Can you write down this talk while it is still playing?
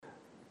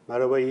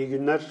Merhaba, iyi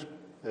günler.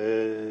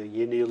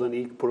 Yeni yılın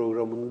ilk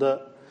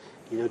programında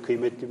yine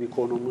kıymetli bir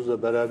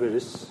konuğumuzla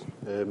beraberiz.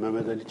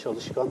 Mehmet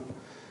Çalışkan.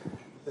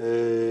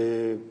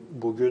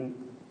 Bugün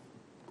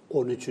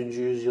 13.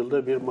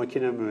 yüzyılda bir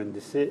makine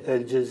mühendisi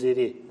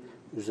Cezeri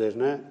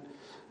üzerine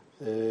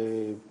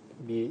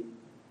bir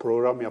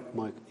program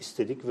yapmak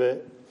istedik ve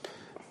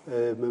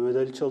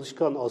Mehmet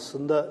Çalışkan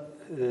aslında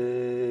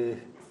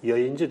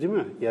yayıncı değil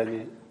mi?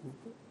 Yani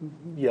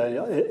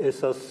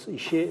esas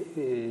işi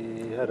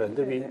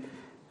herhalde bir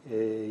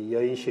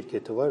yayın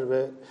şirketi var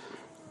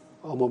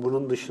ama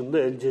bunun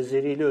dışında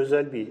Cezeri ile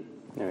özel bir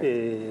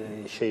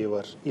şeyi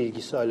var,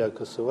 ilgisi,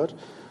 alakası var.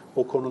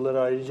 O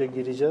konulara ayrıca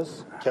gireceğiz.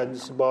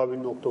 Kendisi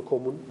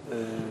babil.com'un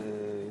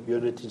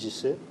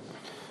yöneticisi.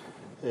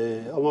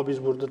 Ama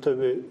biz burada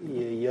tabii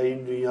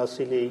yayın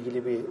dünyası ile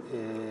ilgili bir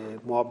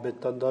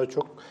muhabbetten daha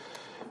çok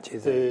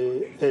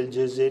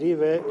Cezeri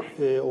ve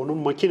onun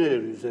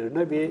makineleri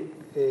üzerine bir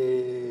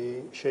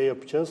şey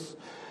yapacağız,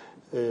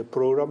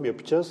 program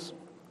yapacağız.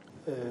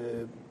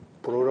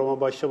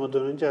 Programa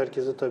başlamadan önce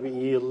herkese tabii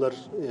iyi yıllar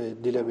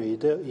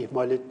dilemeyi de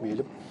ihmal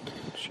etmeyelim.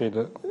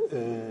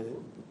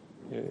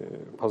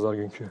 Pazar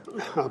günkü.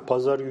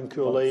 Pazar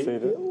günkü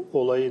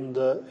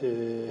olayında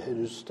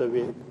henüz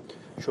tabii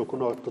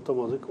şokunu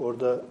atlatamadık.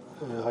 Orada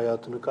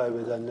hayatını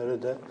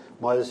kaybedenlere de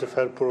maalesef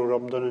her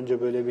programdan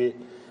önce böyle bir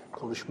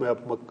konuşma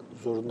yapmak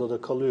zorunda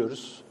da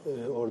kalıyoruz.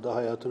 Orada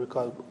hayatını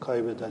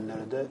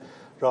kaybedenlere de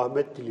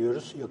rahmet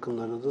diliyoruz.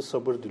 Yakınlarına da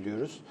sabır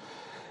diliyoruz.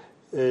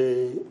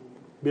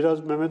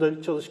 Biraz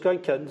Mehmet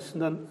Çalışkan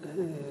kendisinden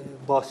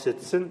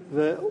bahsetsin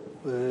ve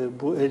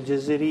bu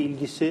Cezeri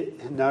ilgisi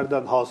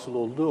nereden hasıl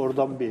oldu?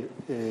 Oradan bir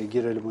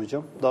girelim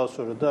hocam. Daha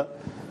sonra da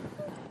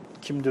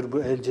kimdir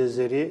bu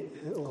Cezeri?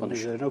 Onun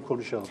üzerine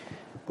konuşalım.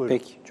 Buyurun.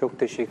 Peki, çok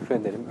teşekkür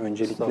ederim.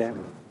 Öncelikle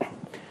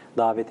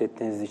davet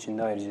ettiğiniz için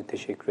de ayrıca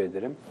teşekkür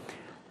ederim.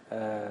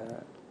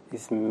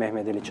 İsmim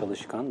Mehmet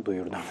Çalışkan,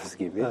 duyurduğunuz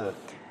gibi. Evet.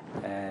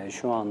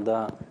 Şu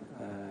anda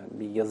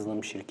bir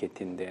yazılım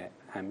şirketinde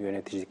hem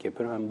yöneticilik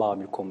yapıyorum hem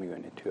babil.com'u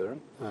yönetiyorum.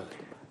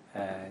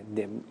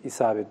 Evet.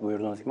 İsabet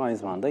buyurduğunuz gibi aynı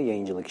zamanda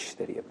yayıncılık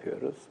işleri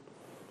yapıyoruz.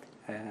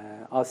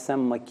 Aslen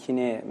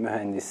makine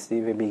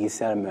mühendisliği ve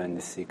bilgisayar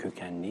mühendisliği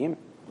kökenliyim.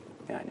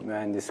 Yani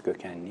mühendis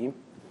kökenliyim.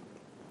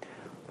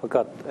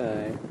 Fakat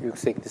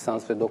yüksek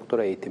lisans ve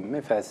doktora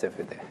eğitimimi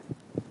felsefede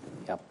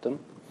yaptım.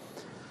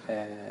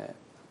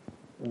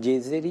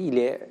 Cezeri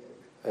ile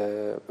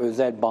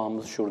özel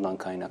bağımız şuradan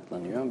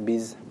kaynaklanıyor.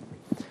 Biz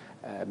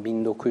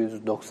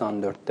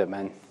 1994'te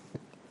ben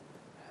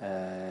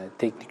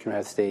teknik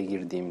üniversiteye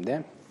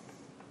girdiğimde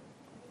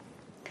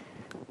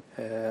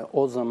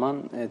o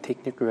zaman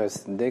teknik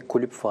üniversitede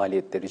kulüp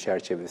faaliyetleri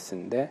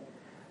çerçevesinde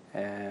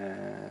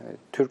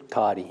Türk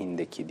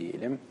tarihindeki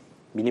diyelim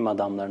bilim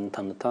adamlarını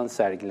tanıtan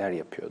sergiler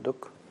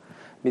yapıyorduk.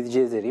 Biz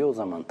Cezeri'yi o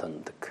zaman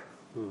tanıdık.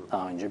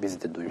 Daha önce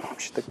biz de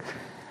duymamıştık.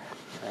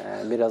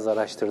 Biraz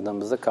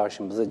araştırdığımızda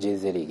karşımıza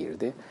Cezeri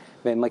girdi.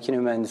 Ve makine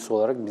mühendisi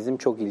olarak bizim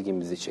çok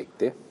ilgimizi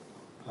çekti.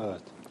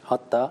 Evet.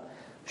 Hatta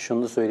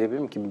şunu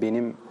söyleyebilirim ki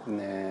benim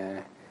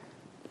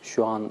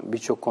şu an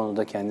birçok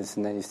konuda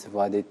kendisinden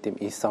istifade ettiğim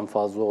İhsan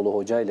Fazlıoğlu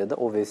hocayla da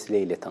o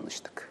vesileyle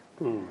tanıştık.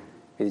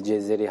 Ve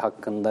Cezeri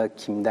hakkında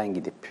kimden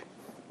gidip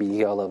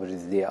bilgi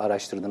alabiliriz diye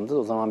araştırdığımda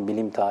o zaman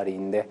bilim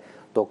tarihinde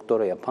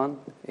doktora yapan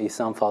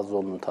İhsan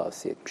Fazlıoğlu'nu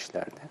tavsiye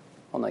etmişlerdi.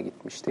 Ona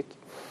gitmiştik.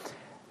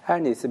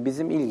 Her neyse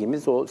bizim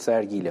ilgimiz o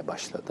sergiyle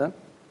başladı.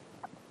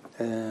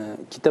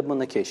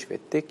 Kitabını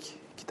keşfettik.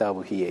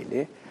 Kitab-ı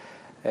Hiyeli.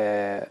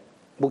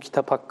 Bu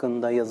kitap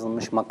hakkında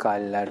yazılmış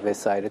makaleler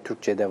vesaire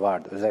Türkçe'de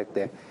vardı.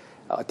 Özellikle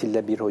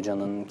Atilla Bir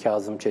Hoca'nın,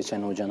 Kazım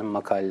Çeçen Hoca'nın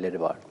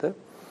makaleleri vardı.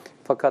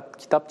 Fakat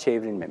kitap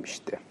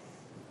çevrilmemişti.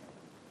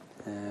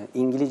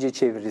 İngilizce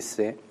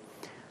çevirisi,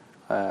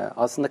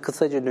 aslında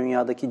kısaca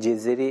dünyadaki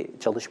Cezeri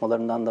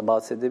çalışmalarından da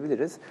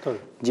bahsedebiliriz. Tabii.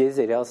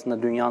 Cezeri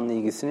aslında dünyanın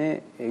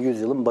ilgisini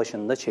yüzyılın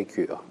başında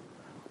çekiyor.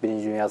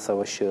 Birinci Dünya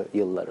Savaşı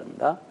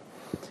yıllarında.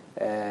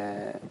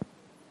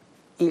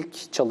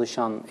 İlk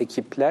çalışan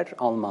ekipler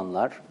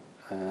Almanlar.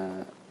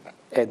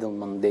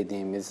 Edelman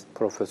dediğimiz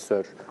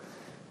profesör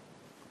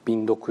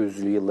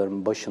 1900'lü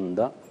yılların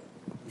başında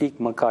ilk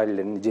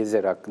makalelerini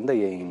Cezeri hakkında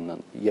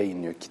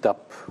yayınlıyor. Kitap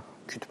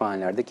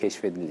kütüphanelerde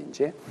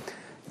keşfedilince.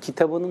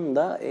 Kitabının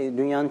da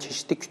dünyanın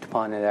çeşitli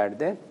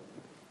kütüphanelerde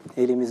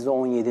elimizde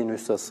 17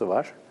 nüshası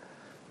var.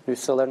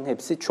 Nüshaların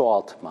hepsi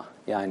çoğaltma.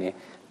 Yani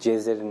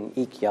Cezeri'nin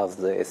ilk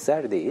yazdığı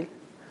eser değil.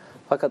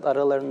 Fakat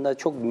aralarında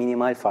çok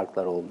minimal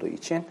farklar olduğu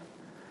için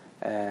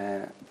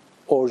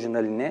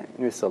orijinaline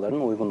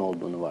nüshaların uygun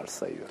olduğunu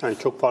varsayıyor. Yani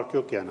çok fark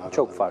yok yani aralarında.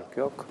 Çok fark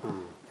yok.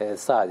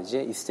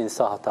 Sadece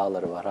istinsa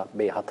hataları var.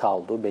 Hata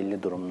olduğu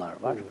belli durumlar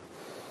var.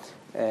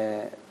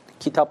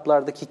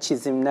 Kitaplardaki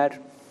çizimler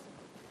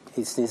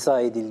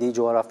istinsa edildiği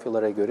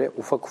coğrafyalara göre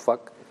ufak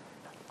ufak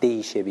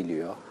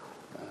değişebiliyor.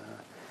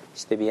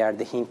 İşte bir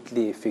yerde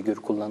Hintli figür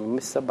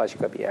kullanılmışsa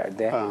başka bir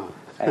yerde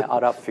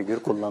Arap figür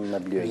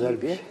kullanılabiliyor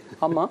gibi.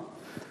 Ama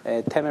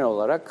temel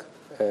olarak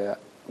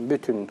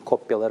bütün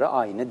kopyaları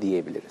aynı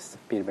diyebiliriz.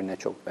 Birbirine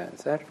çok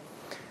benzer.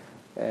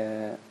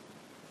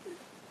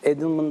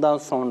 Edelman'dan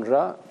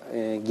sonra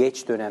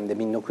geç dönemde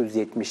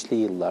 1970'li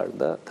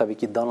yıllarda tabii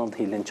ki Donald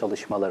Hill'in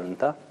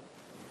çalışmalarında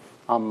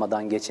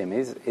anmadan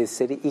geçemeyiz.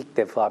 Eseri ilk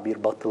defa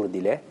bir batılı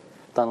dile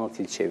Donald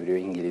Hill çeviriyor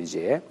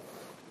İngilizceye.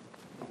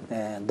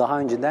 Daha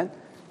önceden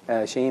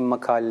şeyin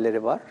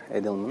makaleleri var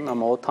Edelman'ın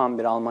ama o tam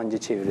bir Almanca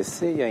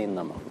çevirisi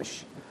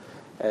yayınlamamış.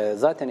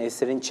 Zaten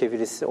eserin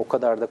çevirisi o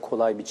kadar da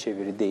kolay bir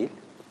çeviri değil.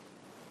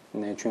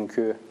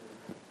 Çünkü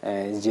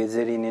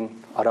Cezeri'nin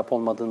Arap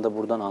olmadığını da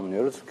buradan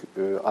anlıyoruz.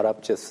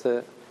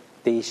 Arapçası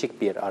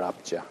değişik bir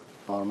Arapça.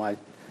 Normal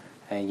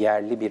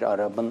yerli bir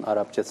Arap'ın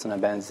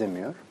Arapçasına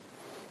benzemiyor.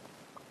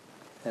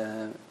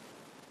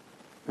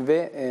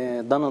 Ve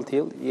Donald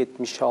Hill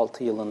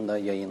 76 yılında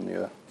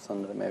yayınlıyor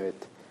sanırım, evet,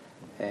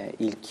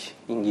 ilk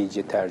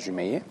İngilizce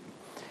tercümeyi.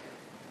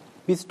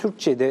 Biz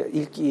Türkçe'de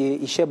ilk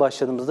işe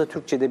başladığımızda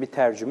Türkçe'de bir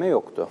tercüme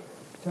yoktu.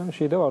 Bir tane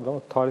şey de vardı ama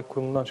tarih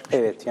kurumundan çıkmış.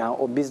 Evet, yani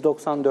biz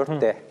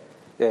 94'te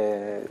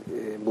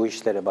bu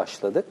işlere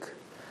başladık.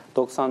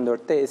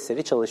 94'te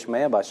eseri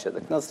çalışmaya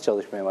başladık. Nasıl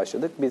çalışmaya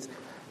başladık? Biz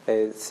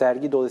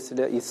sergi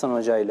dolayısıyla İhsan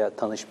Hoca ile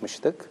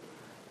tanışmıştık.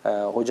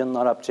 Hocanın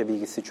Arapça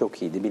bilgisi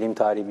çok iyiydi, bilim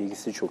tarihi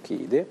bilgisi çok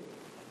iyiydi.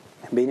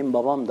 Benim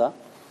babam da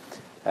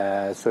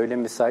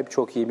söylemi sahip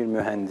çok iyi bir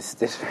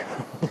mühendistir.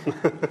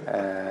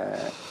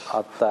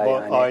 Hatta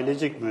yani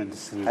ailecek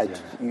mühendisiniz yani.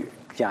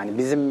 Yani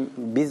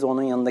biz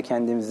onun yanında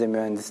kendimize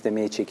mühendis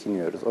demeye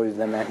çekiniyoruz. O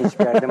yüzden ben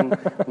hiçbir yerde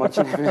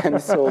makine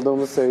mühendisi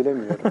olduğumu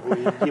söylemiyorum. Bu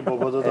ilgi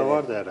babada da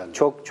vardı herhalde.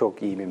 Çok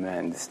çok iyi bir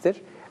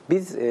mühendistir.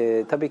 Biz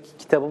tabii ki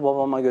kitabı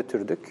babama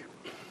götürdük.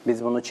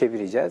 Biz bunu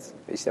çevireceğiz.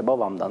 İşte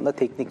babamdan da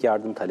teknik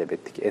yardım talep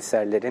ettik.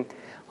 Eserlerin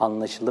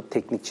anlaşılıp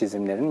teknik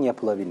çizimlerinin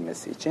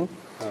yapılabilmesi için.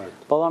 Evet.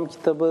 Babam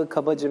kitabı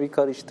kabaca bir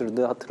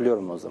karıştırdı.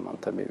 Hatırlıyorum o zaman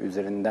tabii.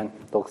 Üzerinden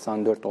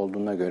 94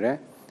 olduğuna göre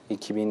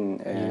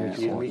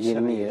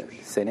 2020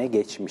 sene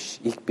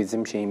geçmiş. İlk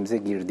bizim şeyimize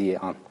girdiği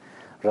an,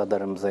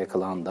 radarımıza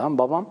yakalandığı an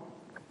babam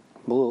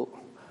bu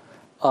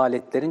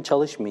aletlerin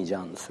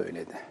çalışmayacağını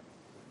söyledi.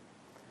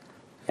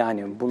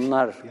 Yani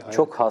bunlar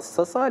çok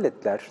hassas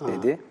aletler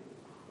dedi.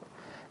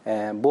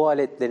 Bu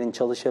aletlerin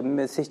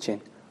çalışabilmesi için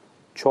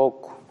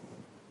çok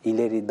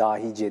ileri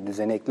dahice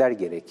düzenekler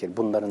gerekir.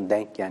 Bunların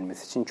denk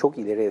gelmesi için çok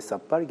ileri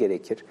hesaplar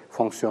gerekir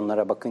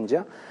fonksiyonlara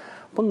bakınca.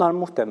 Bunlar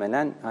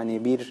muhtemelen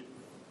hani bir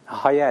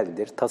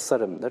hayaldir,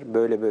 tasarımdır.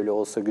 Böyle böyle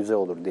olsa güzel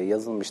olur diye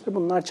yazılmıştır.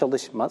 Bunlar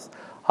çalışmaz.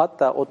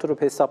 Hatta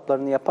oturup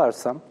hesaplarını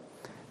yaparsam,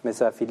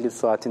 mesela Filli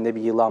Suati'nde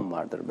bir yılan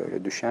vardır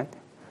böyle düşen.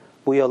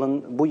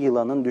 Bu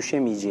yılanın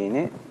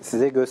düşemeyeceğini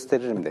size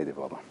gösteririm dedi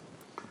babam.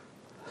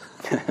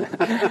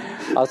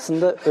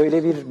 Aslında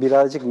öyle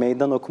birazcık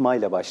meydan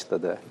okumayla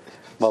başladı.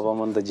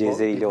 Babamın da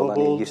Cezeri ile olan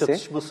ilgisi. Baba oğul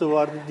çatışması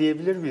vardı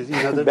diyebilir miyiz?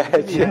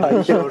 Belki.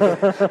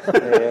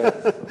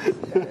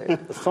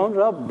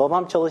 Sonra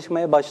babam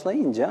çalışmaya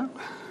başlayınca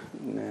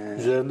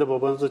üzerinde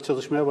babanız da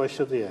çalışmaya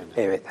başladı yani.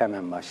 Evet,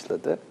 hemen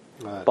başladı.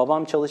 Evet.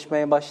 Babam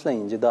çalışmaya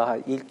başlayınca daha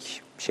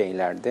ilk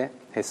şeylerde,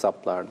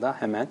 hesaplarda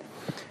hemen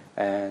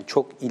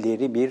çok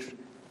ileri bir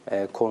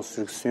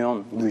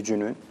konstrüksiyon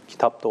gücünün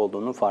kitapta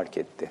olduğunu fark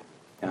etti.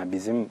 Yani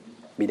bizim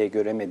bile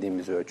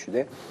göremediğimiz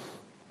ölçüde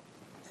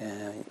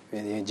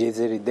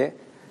Cezeri'de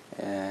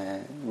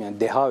yani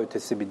deha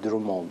ötesi bir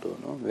durum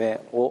olduğunu ve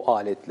o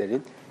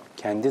aletlerin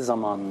kendi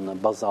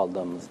zamanını baz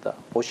aldığımızda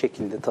o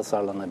şekilde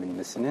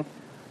tasarlanabilmesinin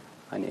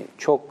hani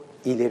çok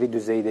ileri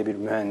düzeyde bir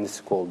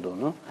mühendislik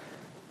olduğunu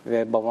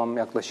ve babam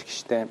yaklaşık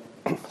işte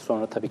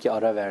sonra tabii ki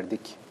ara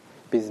verdik.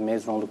 Biz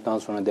mezun olduktan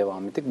sonra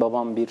devam ettik.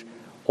 Babam bir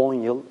 10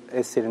 yıl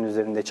eserin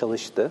üzerinde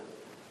çalıştı.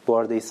 Bu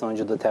arada İhsan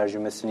Hoca da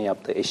tercümesini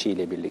yaptı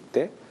eşiyle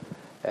birlikte.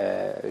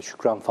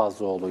 Şükran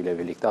Fazlıoğlu ile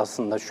birlikte.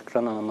 Aslında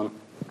Şükran Hanım'ın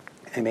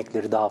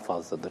emekleri daha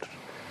fazladır.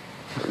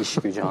 İş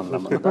gücü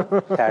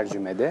anlamında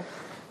tercümede.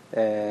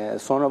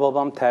 Sonra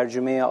babam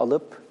tercümeyi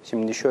alıp,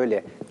 şimdi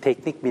şöyle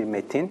teknik bir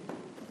metin,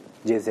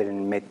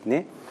 Cezeri'nin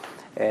metni,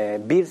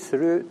 bir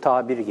sürü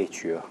tabir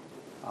geçiyor.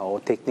 O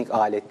teknik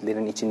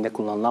aletlerin içinde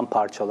kullanılan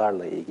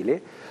parçalarla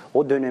ilgili.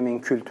 O dönemin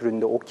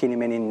kültüründe o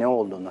kelimenin ne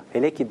olduğunu,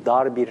 hele ki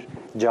dar bir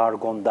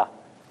jargonda,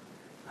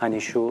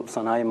 hani şu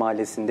sanayi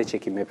mahallesinde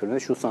çekim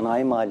yapıyoruz. Şu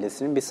sanayi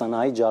mahallesinin bir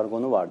sanayi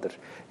jargonu vardır.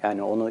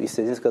 Yani onu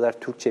istediğiniz kadar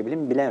Türkçe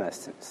bilin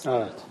bilemezsiniz.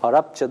 Evet.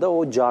 Arapçada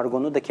o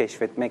jargonu da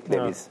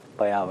keşfetmekle biz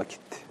bayağı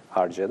vakit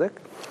harcadık.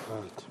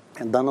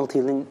 Evet. Donald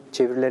Hill'in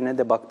çevirilerine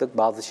de baktık.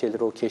 Bazı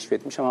şeyleri o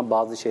keşfetmiş ama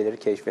bazı şeyleri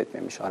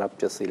keşfetmemiş.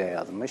 Arapçasıyla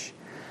yazmış.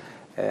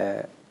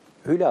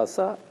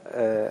 Hülasa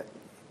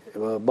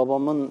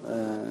babamın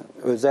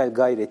özel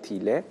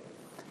gayretiyle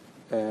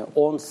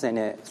 10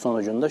 sene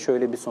sonucunda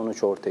şöyle bir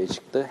sonuç ortaya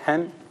çıktı.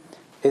 Hem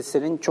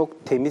eserin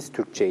çok temiz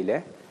Türkçe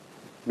ile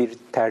bir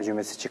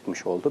tercümesi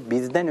çıkmış oldu.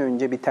 Bizden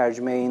önce bir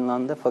tercüme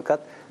yayınlandı fakat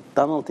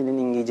Donald Hill'in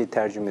İngilizce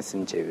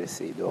tercümesinin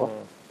çevirisiydi o.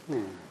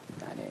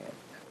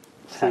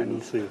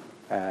 Yani suyu.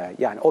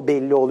 Yani o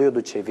belli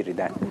oluyordu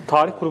çeviriden.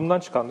 Tarih kurumundan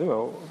çıkan değil mi?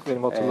 O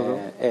benim hatırladığım.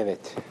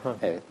 Evet.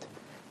 Evet.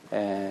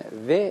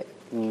 Ve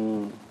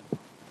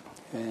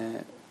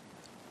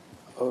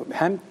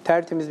hem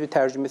tertemiz bir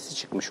tercümesi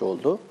çıkmış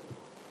oldu.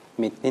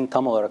 Metnin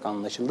tam olarak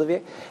anlaşıldı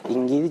ve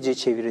İngilizce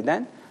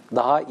çeviriden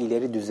daha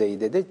ileri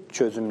düzeyde de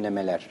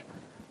çözümlemeler,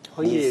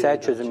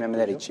 bilgisayar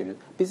çözümlemeler için.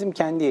 Bizim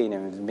kendi yayın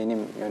evimiz, benim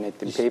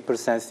yönettiğim Paper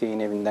Sense yayın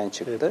evinden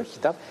çıktı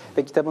kitap.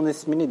 Ve kitabın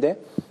ismini de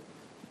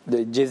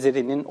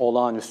Cezeri'nin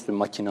olağanüstü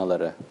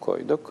makinaları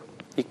koyduk.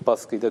 İlk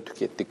baskıyı da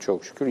tükettik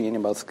çok şükür.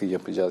 Yeni baskıyı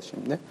yapacağız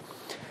şimdi.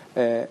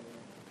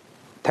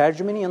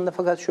 Tercümenin yanında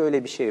fakat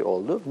şöyle bir şey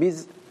oldu.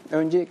 Biz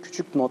önce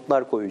küçük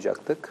notlar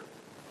koyacaktık.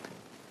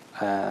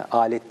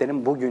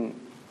 Aletlerin bugün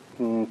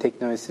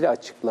teknolojisiyle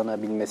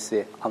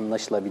açıklanabilmesi,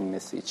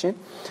 anlaşılabilmesi için.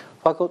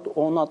 Fakat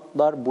o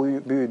notlar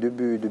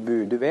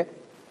büyüdü ve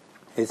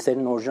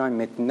eserin orijinal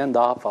metninden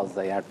daha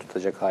fazla yer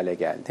tutacak hale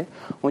geldi.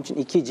 Onun için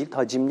 2 cilt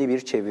hacimli bir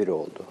çeviri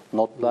oldu.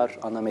 Notlar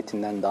ana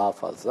metinden daha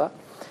fazla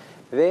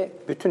ve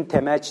bütün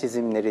temel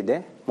çizimleri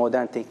de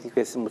modern teknik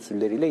resim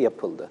usulleriyle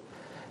yapıldı.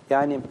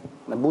 Yani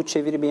bu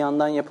çeviri bir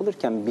yandan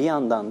yapılırken bir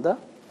yandan da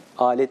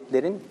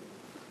aletlerin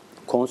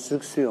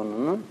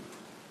konstrüksiyonunun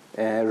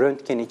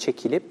röntgeni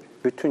çekilip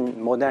bütün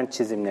modern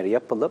çizimleri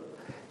yapılıp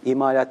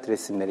imalat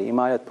resimleri,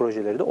 imalat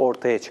projeleri de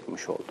ortaya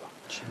çıkmış oldu.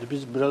 Şimdi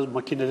biz biraz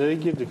makinelere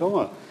girdik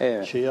ama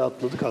şeyi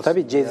atladık aslında.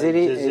 Tabii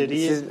Cezeri,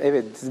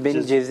 siz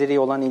benim Cezeri'ye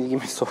olan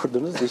ilgimi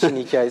sordunuz. İşin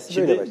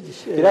hikayesi böyle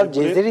başlıyor. Biraz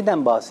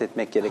Cezeri'den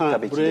bahsetmek gerek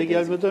tabii ki. Buraya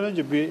gelmeden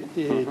önce bir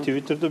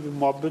Twitter'da bir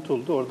muhabbet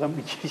oldu. Oradan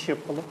bir giriş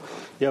yapalım.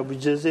 Ya bu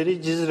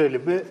Cezeri Cizreli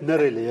mi?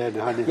 Nereli yani?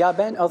 Hani ya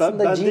ben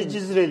aslında ben de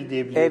Cizreli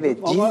diye biliyordum. Evet,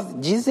 ama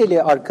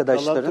Cizreli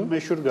arkadaşların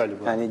meşhur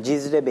galiba. Yani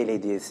Cizre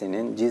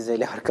Belediyesi'nin,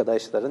 Cizreli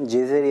arkadaşların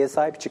Cezeri'ye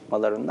sahip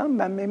çıkmalarından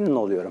ben memnun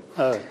oluyorum.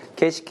 Evet.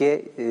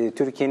 Keşke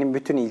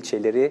Türkiye'nin bütün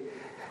ilçeleri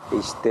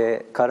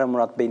işte Kara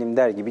Murat benim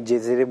der gibi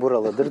Cezeri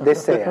buralıdır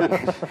dese yani.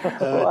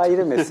 O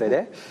ayrı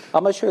mesele.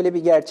 Ama şöyle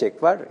bir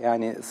gerçek var.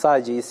 Yani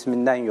sadece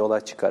isminden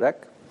yola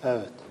çıkarak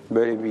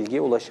böyle bir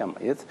bilgiye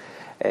ulaşamayız.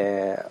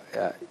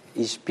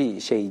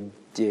 Hiçbir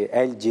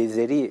El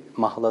Cezeri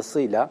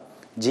mahlasıyla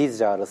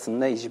Cizre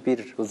arasında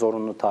hiçbir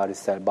zorunlu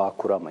tarihsel bağ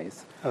kuramayız.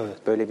 Evet.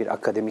 Böyle bir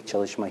akademik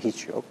çalışma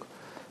hiç yok.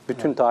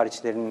 Bütün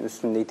tarihçilerin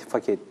üstünde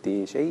ittifak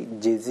ettiği şey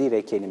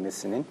Cezire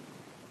kelimesinin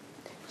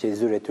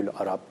Cezüretül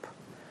Arap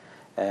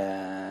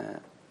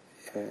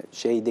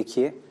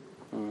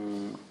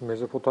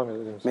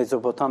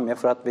Mezopotamya,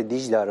 Fırat ve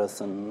Dicle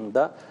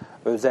arasında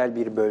özel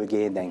bir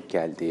bölgeye denk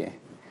geldiği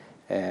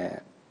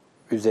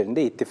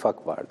üzerinde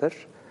ittifak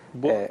vardır.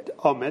 Bu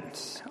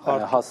Ahmet,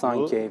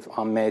 Hasankeyf,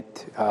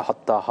 Ahmet,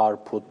 hatta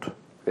Harput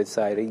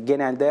vesaire.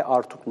 Genelde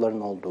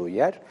Artukluların olduğu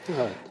yer.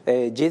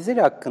 Evet.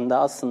 Cezeri hakkında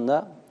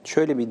aslında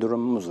şöyle bir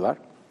durumumuz var.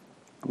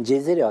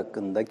 Cezeri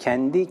hakkında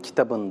kendi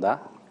kitabında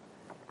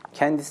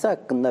kendisi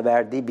hakkında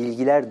verdiği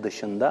bilgiler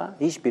dışında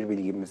hiçbir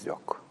bilgimiz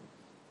yok.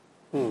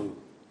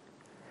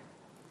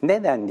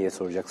 Neden diye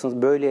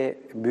soracaksınız. Böyle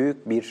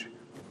büyük bir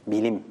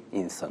bilim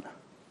insanı.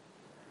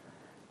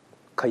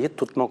 Kayıt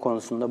tutma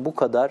konusunda bu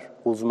kadar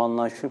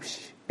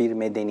uzmanlaşmış bir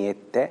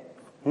medeniyette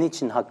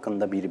niçin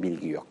hakkında bir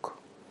bilgi yok?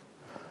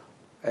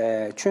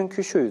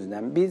 Çünkü şu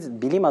yüzden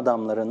biz bilim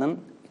adamlarının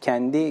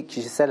kendi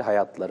kişisel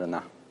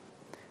hayatlarına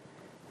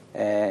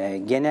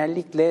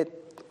genellikle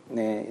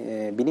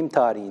bilim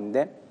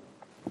tarihinde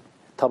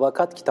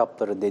tabakat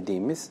kitapları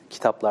dediğimiz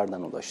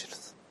kitaplardan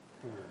ulaşırız.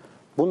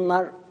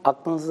 Bunlar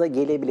aklınıza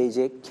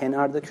gelebilecek,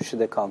 kenarda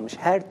köşede kalmış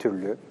her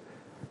türlü,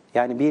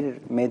 yani bir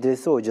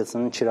medrese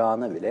hocasının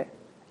çırağını bile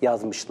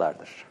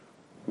yazmışlardır.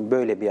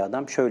 Böyle bir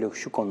adam şöyle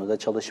şu konuda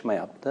çalışma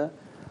yaptı,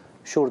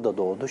 şurada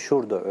doğdu,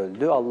 şurada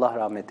öldü, Allah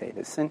rahmet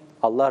eylesin,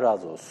 Allah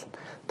razı olsun.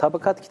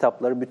 Tabakat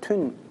kitapları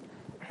bütün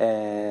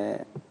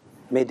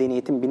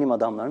medeniyetin bilim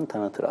adamlarını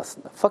tanıtır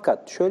aslında.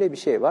 Fakat şöyle bir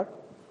şey var,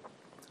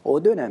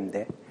 o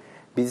dönemde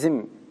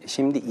bizim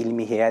şimdi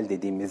ilmi hiyal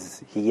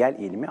dediğimiz hiyal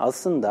ilmi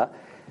aslında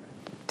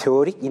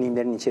teorik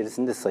ilimlerin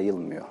içerisinde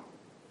sayılmıyor.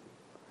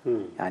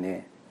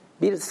 Yani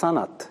bir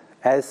sanat,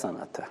 el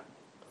sanatı.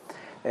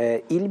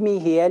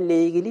 İlmi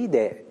hiyalle ilgili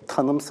de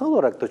tanımsal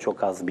olarak da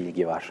çok az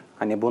bilgi var.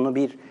 Hani bunu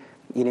bir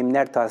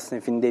ilimler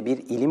tasnifinde bir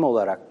ilim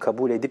olarak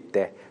kabul edip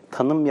de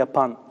tanım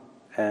yapan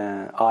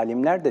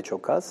alimler de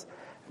çok az.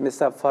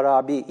 Mesela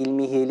Farabi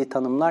ilmi hiyali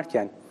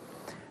tanımlarken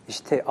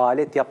işte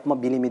alet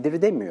yapma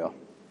bilimidir demiyor.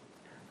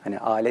 Hani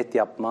alet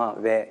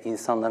yapma ve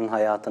insanların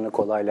hayatını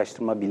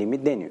kolaylaştırma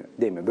bilimi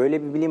demiyor.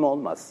 Böyle bir bilim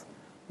olmaz.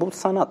 Bu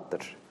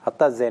sanattır.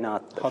 Hatta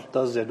zanaattır.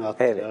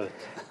 Evet.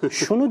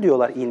 Şunu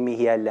diyorlar ilmi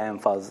hiyalle en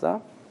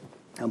fazla.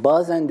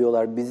 Bazen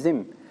diyorlar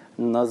bizim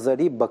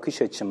nazari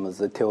bakış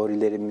açımızı,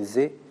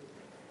 teorilerimizi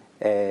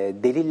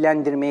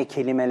delillendirmeye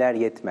kelimeler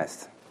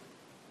yetmez.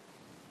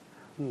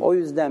 O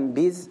yüzden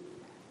biz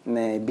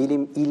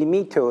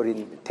ilmi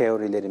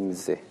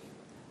teorilerimizi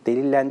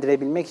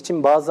delillendirebilmek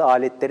için bazı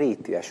aletlere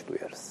ihtiyaç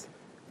duyarız.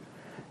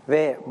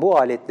 Ve bu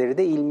aletleri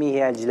de ilmi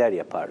hiyalciler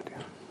yapar diyor.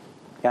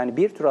 Yani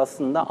bir tür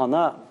aslında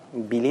ana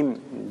bilim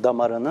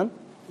damarının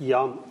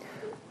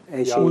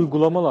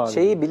uygulamalar.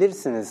 Şeyi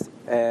bilirsiniz,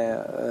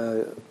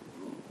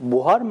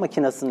 buhar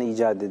makinesini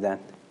icat eden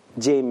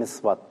James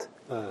Watt.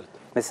 Evet.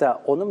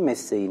 Mesela onun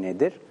mesleği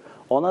nedir?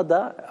 Ona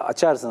da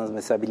açarsanız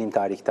mesela bilim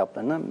tarihi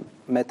kitaplarını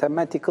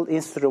Mathematical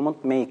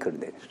Instrument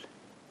Maker denir.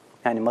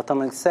 Yani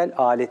matematiksel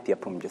alet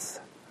yapımcısı.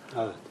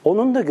 Evet.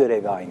 Onun da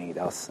görevi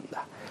aynıydı aslında.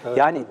 Evet,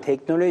 yani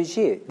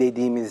teknoloji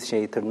dediğimiz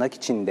şey tırnak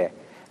içinde,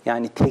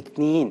 yani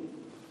tekniğin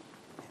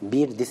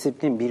bir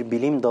disiplin, bir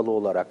bilim dalı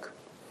olarak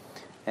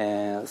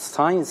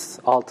science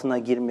altına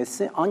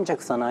girmesi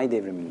ancak sanayi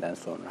devriminden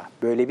sonra,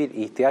 böyle bir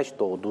ihtiyaç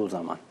doğduğu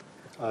zaman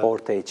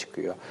ortaya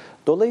çıkıyor.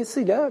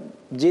 Dolayısıyla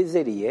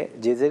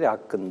Cezeri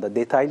hakkında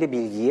detaylı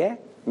bilgiye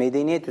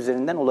medeniyet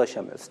üzerinden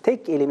ulaşamıyoruz.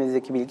 Tek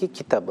elimizdeki bilgi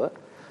kitabı.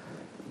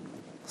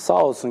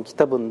 Sağ olsun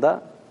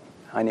kitabında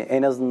hani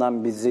en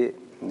azından bizi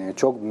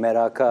çok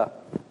meraka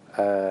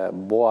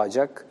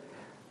boğacak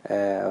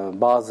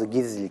bazı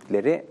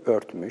gizlilikleri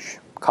örtmüş,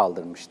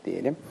 kaldırmış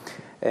diyelim.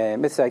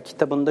 Mesela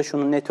kitabında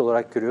şunu net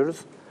olarak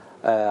görüyoruz.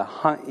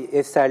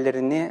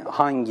 Eserlerini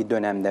hangi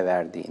dönemde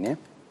verdiğini,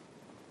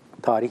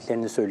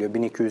 tarihlerini söylüyor,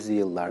 1200'lü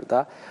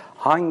yıllarda.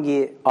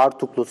 Hangi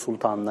Artuklu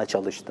Sultan'la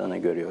çalıştığını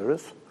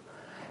görüyoruz.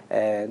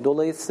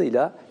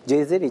 Dolayısıyla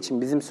Cezeri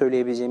için bizim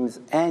söyleyebileceğimiz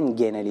en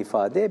genel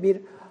ifade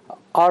bir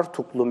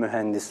Artuklu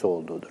mühendisi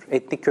olduğudur.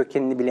 Etnik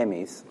kökenini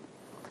bilemeyiz.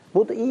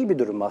 Bu da iyi bir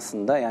durum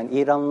aslında. Yani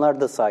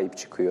İranlılar da sahip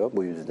çıkıyor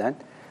bu yüzden.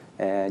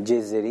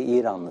 Cezeri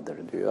İranlıdır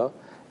diyor.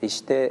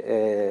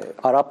 İşte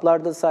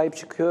Araplar da sahip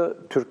çıkıyor,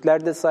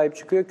 Türkler de sahip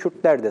çıkıyor,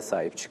 Kürtler de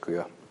sahip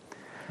çıkıyor.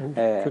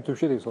 Kötü bir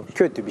şey değil sonuçta.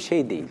 Kötü bir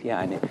şey değil.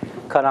 Yani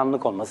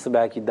karanlık olması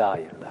belki daha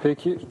hayırlı.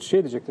 Peki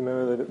şey diyecektim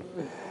Mehmet Ali.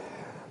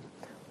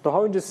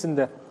 Daha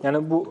öncesinde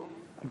yani bu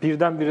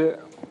birdenbire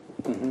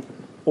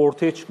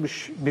ortaya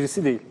çıkmış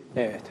birisi değil.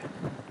 Evet.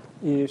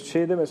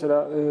 Şeyde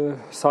mesela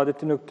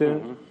Saadettin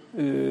Ökten'in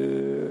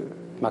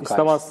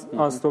İslam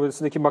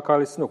Ansiklopedisindeki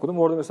makalesini okudum.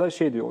 Orada mesela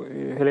şey diyor,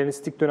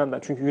 Helenistik dönemden.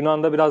 Çünkü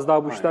Yunan'da biraz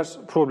daha bu işler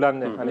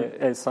problemli. Hani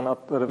el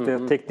sanatları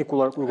veya teknik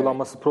olarak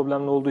uygulanması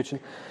problemli olduğu için.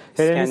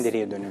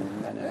 İskenderiye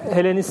döneminden. Evet.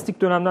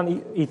 Helenistik dönemden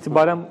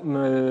itibaren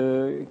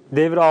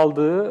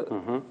devraldığı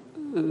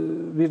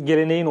bir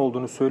geleneğin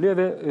olduğunu söylüyor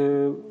ve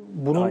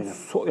bunun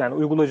yani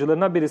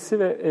uygulayıcılarından birisi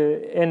ve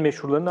en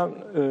meşhurlarından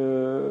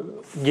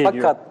geliyor.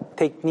 Fakat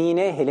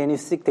tekniğine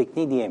Helenistik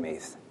tekniği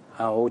diyemeyiz.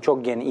 O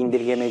çok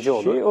indirgemeci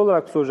olur. Şey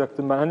olarak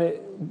soracaktım ben. Hani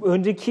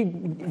önceki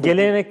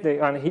gelenekle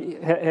yani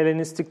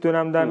Helenistik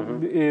dönemden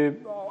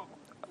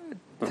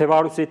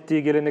tevarüs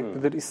ettiği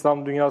geleneklidir.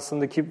 İslam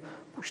dünyasındaki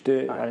işte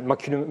yani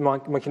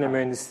makine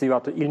mühendisliği ve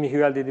ilmi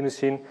hüvel dediğimiz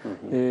şeyin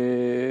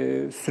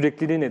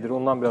sürekliliği nedir?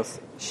 Ondan biraz.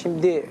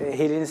 Şimdi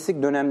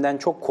Helenistik dönemden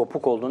çok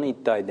kopuk olduğunu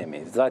iddia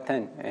edemeyiz.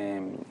 Zaten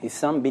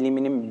İslam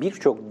biliminin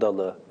birçok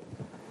dalı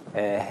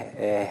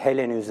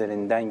Helen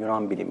üzerinden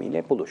Yunan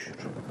bilimiyle buluşur.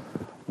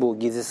 Bu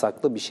gizli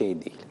saklı bir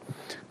şey değil.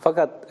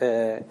 Fakat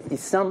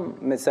İslam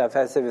mesela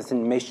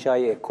felsefesinin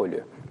meşai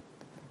ekolü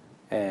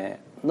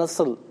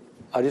nasıl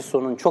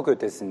Aristo'nun çok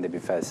ötesinde bir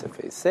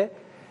felsefe ise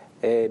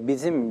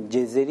bizim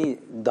Cezeri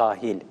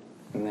dahil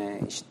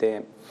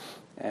işte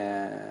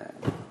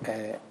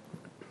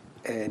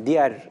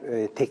diğer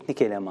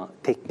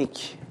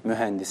teknik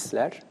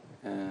mühendisler,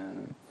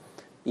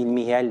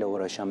 ilmihiyelle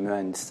uğraşan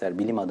mühendisler,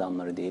 bilim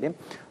adamları diyelim.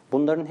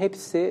 Bunların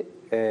hepsi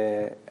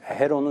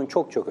Heron'un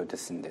çok çok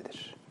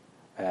ötesindedir.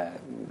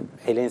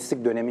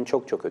 Helenistik dönemin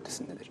çok çok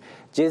ötesindedir.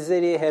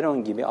 Cezeri,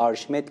 Heron gibi,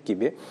 Arşimet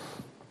gibi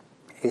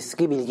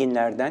eski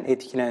bilginlerden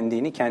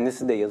etkilendiğini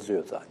kendisi de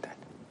yazıyor zaten.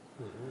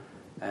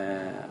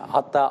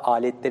 Hatta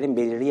aletlerin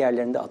belirli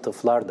yerlerinde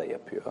atıflar da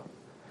yapıyor.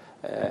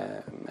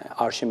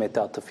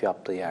 Arşimet'e atıf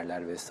yaptığı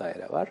yerler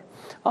vesaire var.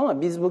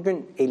 Ama biz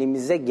bugün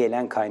elimize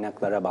gelen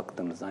kaynaklara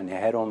baktığımızda, hani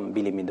Heron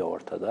bilimi de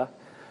ortada,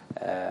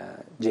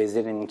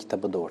 Cezeri'nin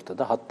kitabı da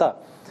ortada. Hatta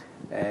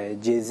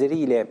Cezeri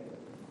ile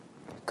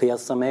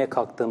kıyaslamaya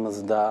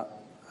kalktığımızda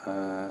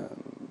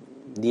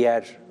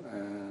diğer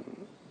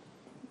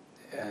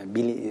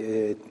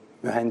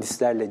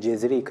mühendislerle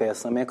Cezeri'yi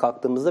kıyaslamaya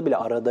kalktığımızda bile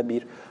arada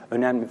bir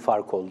önemli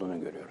fark olduğunu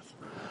görüyoruz.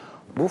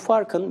 Bu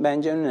farkın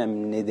bence en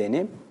önemli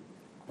nedeni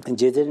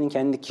Cezeri'nin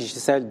kendi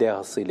kişisel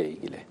dehasıyla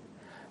ilgili.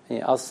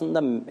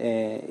 Aslında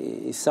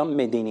İslam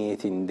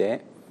medeniyetinde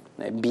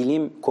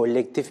bilim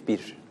kolektif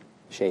bir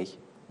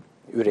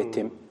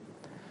üretim.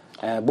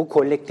 Bu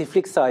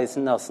kolektiflik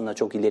sayesinde aslında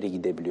çok ileri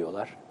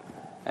gidebiliyorlar.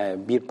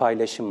 Bir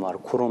paylaşım var,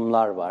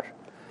 kurumlar var.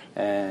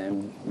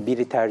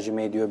 Biri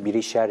tercüme ediyor,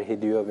 biri şerh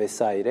ediyor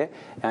vesaire.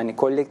 Yani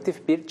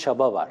kolektif bir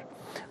çaba var.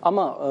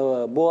 Ama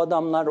bu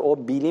adamlar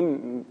o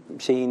bilim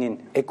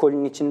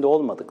ekolünün içinde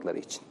olmadıkları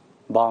için,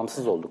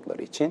 bağımsız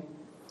oldukları için,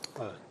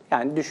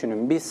 yani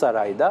düşünün bir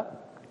sarayda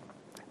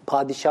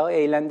padişahı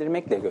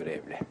eğlendirmekle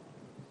görevli.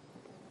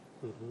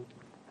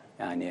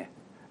 Yani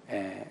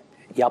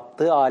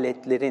yaptığı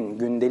aletlerin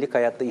gündelik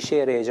hayatta işe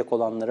yarayacak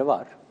olanları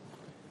var,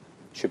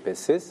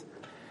 şüphesiz.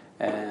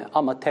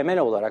 Ama temel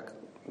olarak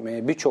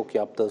birçok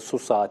yaptığı su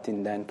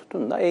saatinden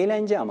tutun da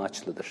eğlence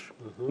amaçlıdır.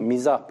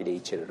 Mizah bile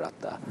içerir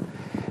hatta.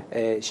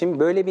 Şimdi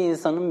böyle bir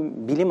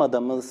insanın bilim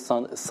adamı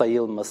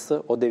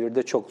sayılması o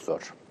devirde çok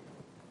zor.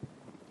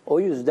 O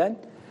yüzden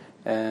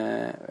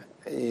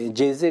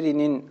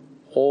Cezeri'nin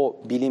o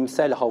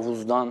bilimsel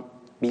havuzdan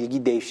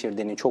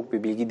çok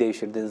bir bilgi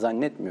devşirdiğini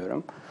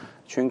zannetmiyorum.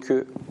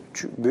 Çünkü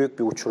büyük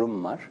bir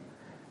uçurum var.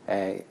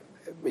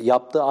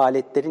 Yaptığı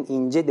aletlerin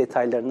ince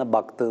detaylarına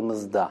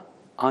baktığımızda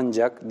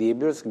ancak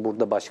diyebiliyoruz ki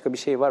burada başka bir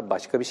şey var,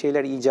 başka bir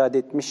şeyler icat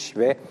etmiş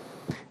ve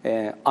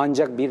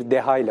ancak bir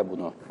dehayla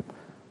bunu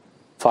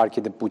fark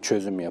edip bu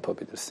çözümü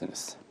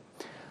yapabilirsiniz.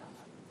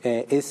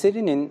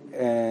 Eserinin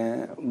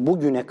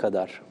bugüne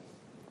kadar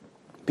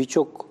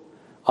birçok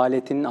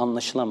aletinin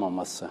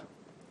anlaşılamaması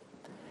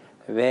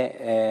ve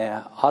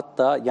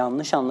hatta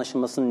yanlış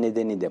anlaşılmasının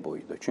nedeni de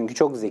buydu. Çünkü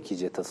çok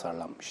zekice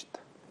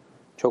tasarlanmıştı.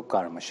 Çok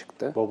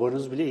karmaşıktı.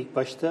 Babanız bile ilk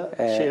başta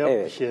şey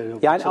yapmış.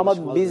 Evet. Yani ama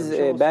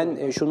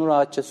ben şunu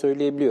rahatça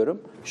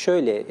söyleyebiliyorum.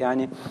 Şöyle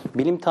yani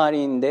bilim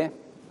tarihinde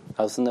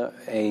aslında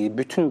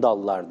bütün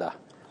dallarda,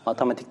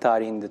 matematik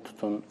tarihinde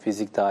tutun,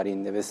 fizik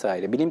tarihinde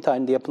vesaire, bilim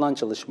tarihinde yapılan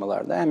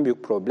çalışmalarda en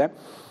büyük problem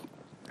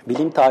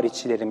bilim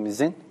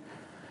tarihçilerimizin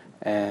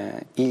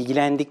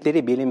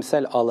ilgilendikleri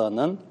bilimsel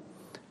alanın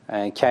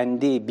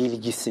kendi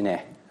bilgisine,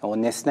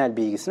 o nesnel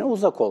bilgisine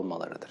uzak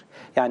olmalarıdır.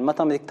 Yani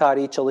matematik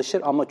tarihi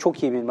çalışır ama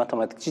çok iyi bir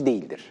matematikçi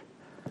değildir.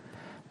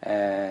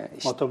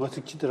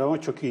 Matematikçidir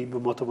ama çok iyi bir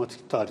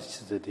matematik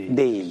tarihçisi de değildir.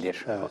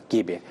 Değildir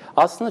gibi.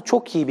 Aslında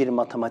çok iyi bir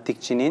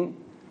matematikçinin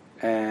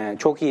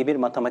çok iyi bir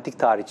matematik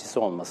tarihçisi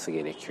olması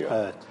gerekiyor.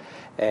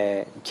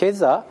 Evet.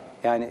 Keza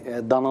yani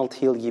Donald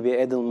Hill gibi,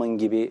 Edelman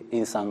gibi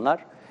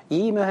insanlar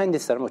iyi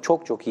mühendisler ama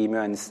çok çok iyi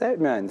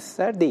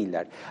mühendisler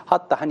değiller.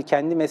 Hatta hani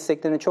kendi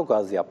mesleklerini çok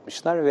az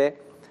yapmışlar ve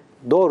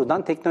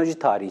doğrudan teknoloji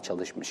tarihi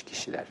çalışmış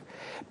kişiler.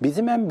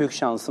 Bizim en büyük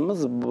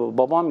şansımız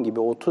babam gibi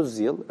 30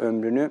 yıl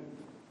ömrünü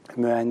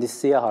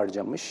mühendisliğe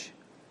harcamış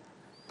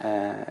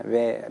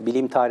ve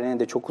bilim tarihine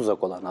de çok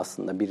uzak olan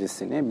aslında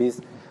birisini biz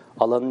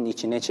alanın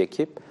içine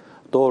çekip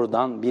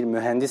doğrudan bir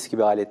mühendis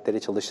gibi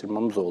aletleri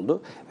çalıştırmamız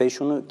oldu. Ve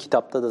şunu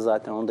kitapta da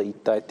zaten onu da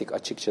iddia ettik,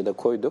 açıkça da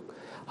koyduk.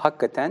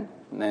 Hakikaten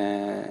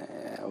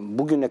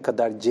bugüne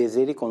kadar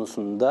Cezeri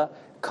konusunda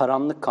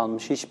karanlık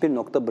kalmış hiçbir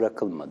nokta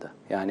bırakılmadı.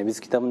 Yani biz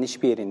kitabın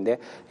hiçbir yerinde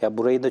ya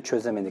burayı da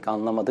çözemedik,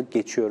 anlamadık,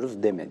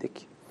 geçiyoruz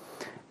demedik.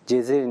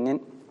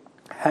 Cezeri'nin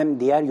hem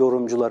diğer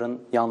yorumcuların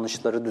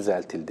yanlışları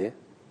düzeltildi.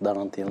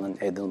 Donald Hill'in,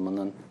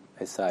 Edelman'ın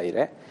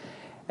vesaire.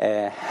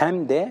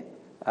 Hem de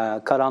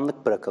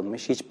karanlık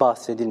bırakılmış, hiç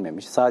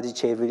bahsedilmemiş, sadece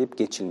çevrilip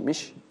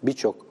geçilmiş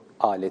birçok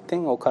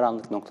aletin o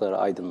karanlık noktaları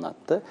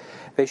aydınlattı.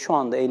 Ve şu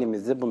anda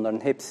elimizde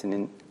bunların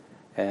hepsinin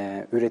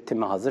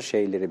üretime hazır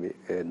şeyleri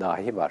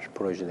dahi var,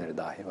 projeleri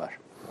dahi var.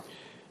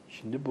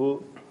 Şimdi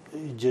bu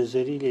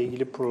Cezeri ile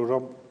ilgili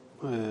program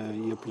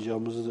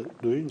yapacağımızı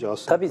duyunca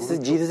aslında... Tabii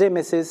siz Cizre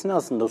meselesini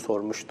aslında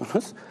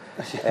sormuştunuz.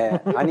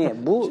 Hani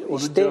bu onun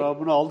işte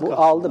cevabını aldık bu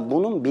aslında. aldı.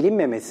 Bunun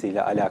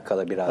bilinmemesiyle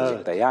alakalı birazcık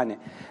Evet. da. Yani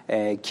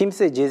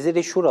kimse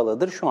Cezeri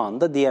şuralıdır şu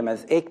anda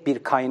diyemez. Ek bir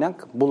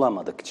kaynak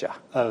bulamadıkça.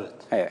 Evet.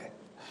 Evet.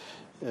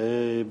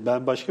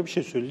 Ben başka bir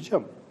şey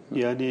söyleyeceğim.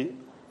 Yani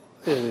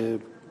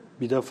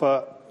bir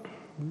defa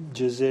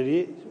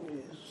Cezeri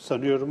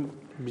sanıyorum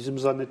bizim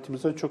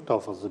zannettiğimizden çok daha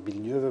fazla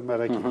biliniyor ve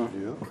merak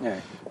ediliyor.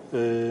 Evet.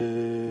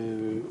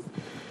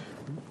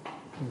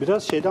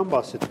 Biraz şeyden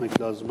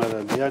bahsetmek lazım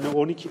herhalde. Yani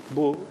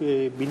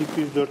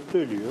 1204'te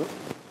ölüyor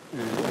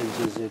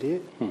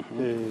El-Cezeri.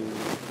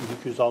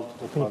 1206'da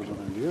pardon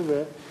ölüyor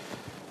ve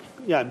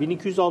yani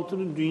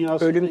 1206'nın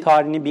dünyasında... Ölüm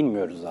tarihini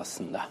bilmiyoruz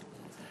aslında.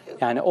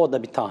 Yani o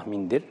da bir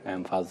tahmindir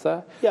en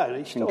fazla.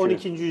 Yani işte Çünkü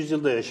 12.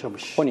 yüzyılda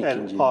yaşamış. 12.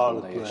 Yani yüzyılda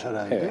ağırlıklı yaşamış.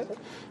 herhalde. Evet.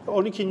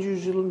 12.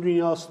 yüzyılın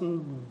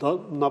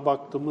dünyasına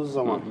baktığımız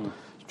zaman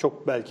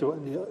çok belki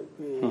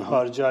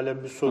harcı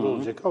alem bir soru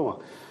olacak ama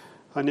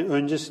hani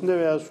öncesinde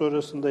veya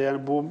sonrasında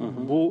yani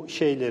bu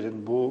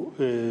şeylerin, bu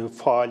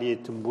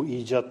faaliyetin, bu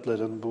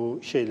icatların, bu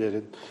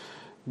şeylerin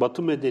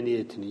Batı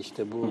medeniyetini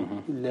işte bu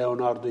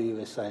Leonardo'yu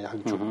vesaire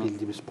hani çok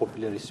bildiğimiz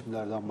popüler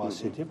isimlerden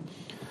bahsedeyim.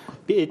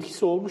 Bir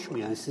etkisi olmuş mu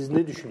yani? Siz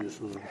ne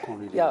düşünüyorsunuz bu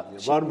konuyla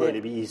ilgili? Var mı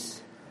öyle bir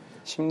iz?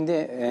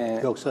 Şimdi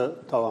Yoksa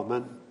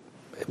tamamen...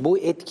 Bu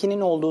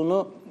etkinin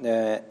olduğunu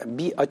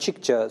bir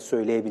açıkça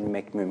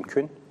söyleyebilmek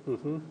mümkün.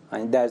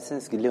 Hani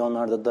dersiniz ki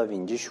Leonardo da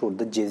Vinci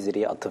şurada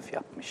Cezeri'ye atıf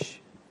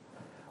yapmış.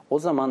 O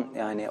zaman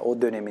yani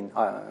o dönemin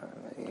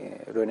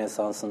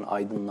Rönesans'ın,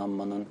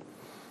 aydınlanmanın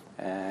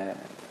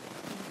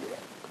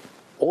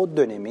o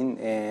dönemin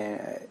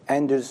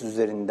Endülüs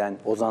üzerinden,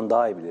 Ozan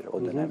daha iyi bilir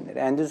o dönemleri.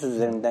 Endülüs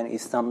üzerinden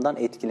İslam'dan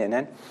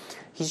etkilenen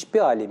hiçbir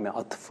alimi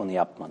atıfını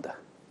yapmadı.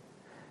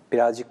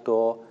 Birazcık da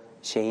o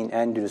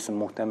Endülüs'ün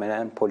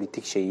muhtemelen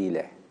politik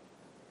şeyiyle,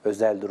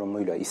 özel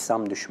durumuyla,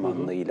 İslam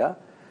düşmanlığıyla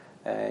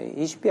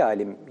hiçbir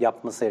alim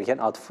yapması gereken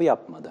atıfı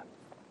yapmadı.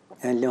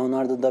 Yani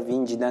Leonardo da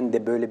Vinci'den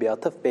de böyle bir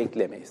atıf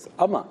beklemeyiz.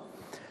 Ama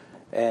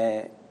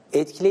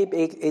etkileyip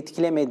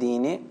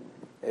etkilemediğini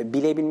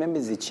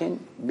bilebilmemiz için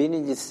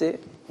birincisi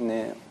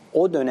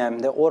o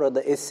dönemde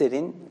orada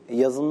eserin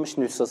yazılmış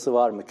nüshası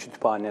var mı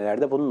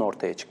kütüphanelerde bunun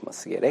ortaya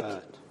çıkması gerek.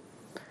 Evet.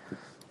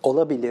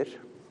 Olabilir.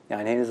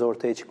 Yani henüz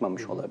ortaya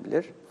çıkmamış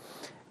olabilir.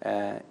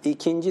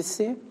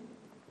 İkincisi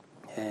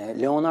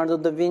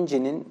Leonardo da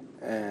Vinci'nin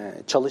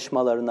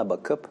çalışmalarına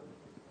bakıp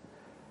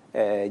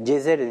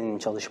Cezeri'nin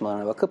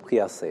çalışmalarına bakıp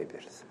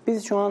kıyaslayabiliriz.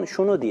 Biz şu an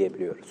şunu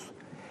diyebiliyoruz.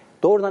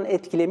 Doğrudan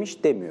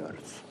etkilemiş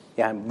demiyoruz.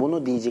 Yani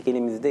bunu diyecek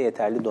elimizde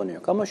yeterli donu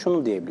yok. Ama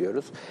şunu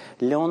diyebiliyoruz.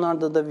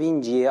 Leonardo da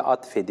Vinci'ye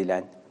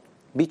atfedilen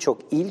birçok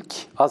ilk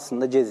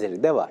aslında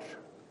Cezeri'de var.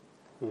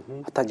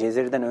 Hatta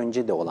Cezeri'den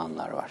önce de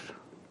olanlar var.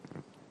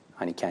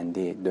 Hani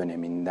kendi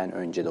döneminden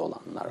önce de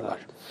olanlar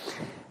var.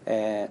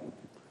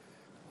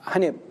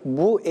 Hani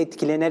bu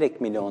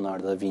etkilenerek mi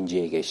Leonardo da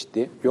Vinci'ye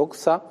geçti?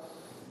 Yoksa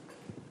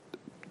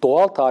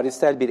doğal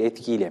tarihsel bir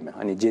etkiyle mi?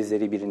 Hani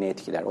Cezeri birini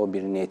etkiler, o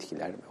birini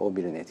etkiler, o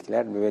birini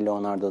etkiler ve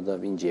Leonardo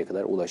da Vinci'ye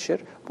kadar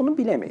ulaşır. Bunu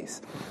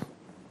bilemeyiz.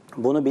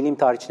 Bunu bilim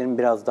tarihçilerinin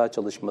biraz daha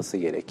çalışması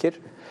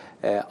gerekir.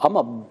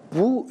 Ama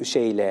bu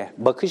şeyle,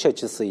 bakış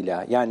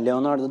açısıyla, yani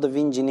Leonardo da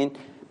Vinci'nin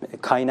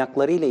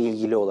kaynaklarıyla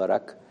ilgili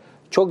olarak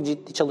çok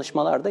ciddi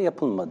çalışmalar da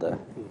yapılmadı.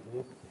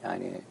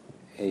 Yani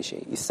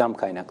İslam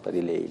kaynakları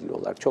ile ilgili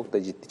olarak çok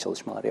da ciddi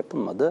çalışmalar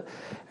yapılmadı.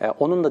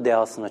 Onun da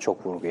dehasına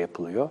çok vurgu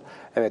yapılıyor.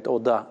 Evet,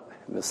 o da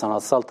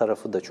sanatsal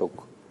tarafı da çok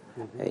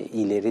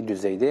ileri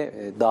düzeyde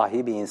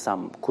dahi bir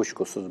insan,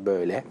 kuşkusuz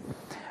böyle.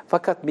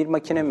 Fakat bir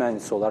makine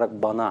mühendisi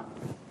olarak bana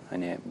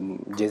hani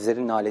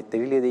Cezeri'nin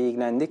aletleriyle de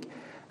ilgilendik,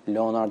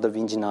 Leonardo da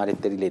Vinci'nin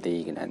aletleriyle de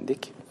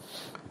ilgilendik.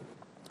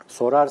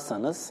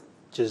 Sorarsanız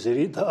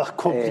Cezeri daha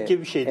komplike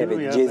bir şey değil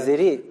mi? Evet,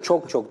 Cezeri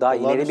çok daha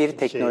ileri bir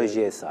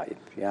teknolojiye sahip.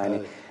 Yani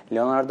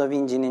Leonardo da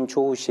Vinci'nin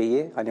çoğu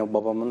şeyi, hani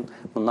babamın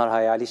bunlar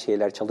hayali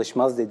şeyler,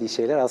 çalışmaz dediği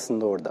şeyler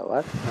aslında orada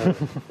var.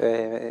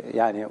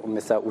 Yani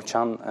mesela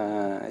uçan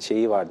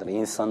şeyi vardır,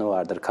 insanı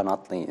vardır,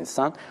 kanatlı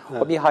insan.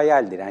 O bir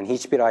hayaldir. Yani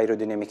hiçbir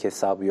aerodinamik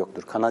hesabı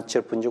yoktur. Kanat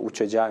çırpınca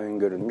uçacağı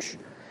öngörülmüş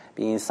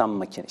bir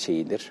insan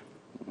şeyidir,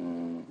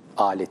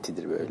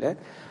 aletidir böyle.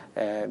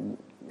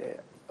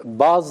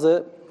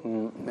 Bazı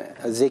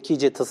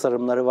zekice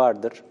tasarımları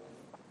vardır.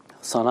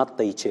 Sanat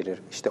da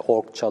içerir. İşte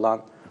org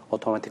çalan,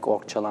 otomatik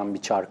org çalan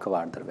bir çarkı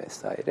vardır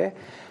vesaire.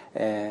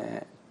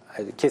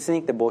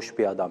 Kesinlikle boş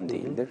bir adam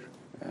değildir.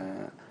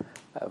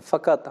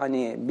 Fakat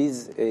hani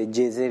biz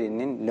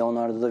Cezeri'nin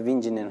Leonardo da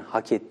Vinci'nin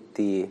hak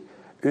ettiği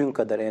ün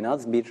kadar en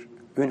az bir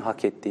ün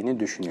hak ettiğini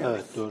düşünüyoruz.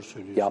 Evet, doğru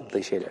söylüyorsunuz.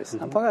 Yaptığı şeyler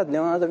arasında. Fakat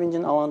Leonardo da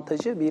Vinci'nin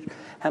avantajı bir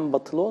hem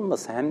batılı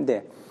olması hem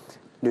de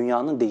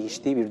dünyanın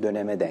değiştiği bir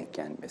döneme denk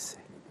gelmesi.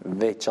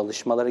 Ve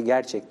çalışmaları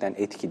gerçekten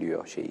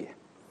etkiliyor şeyi.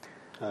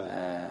 Evet.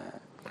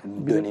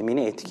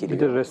 Dönemini etkiliyor.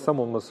 Bir de ressam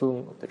olması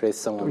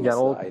yani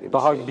o ayrı bir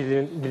daha şey.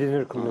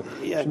 bilinir kılıyor.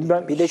 Yani Şimdi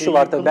ben bir de şu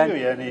var tabii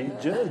yani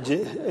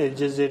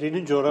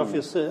Cezeri'nin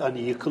coğrafyası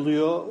hani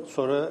yıkılıyor,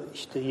 sonra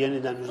işte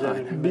yeniden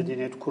üzerine bir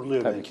medeniyet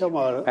kuruluyor tabii belki ki.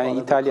 ama ben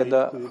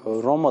İtalya'da,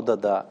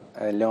 Roma'da da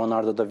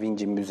Leonardo da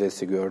Vinci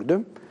Müzesi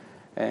gördüm.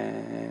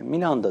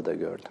 Milan'da da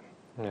gördüm.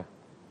 Ne?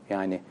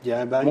 Yani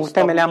ben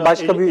muhtemelen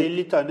başka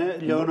 50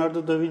 tane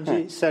Leonardo da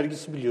Vinci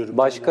sergisi biliyorum.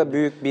 Başka yani.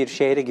 büyük bir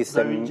şehre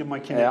gitsem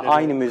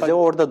aynı müze kaç,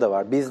 orada da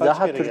var. Biz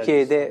daha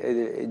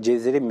Türkiye'de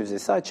Cezeri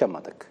Müzesi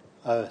açamadık.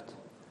 Evet.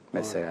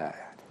 Mesela yani.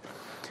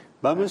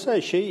 Ben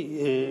mesela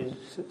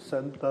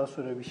sen daha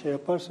sonra bir şey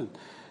yaparsın.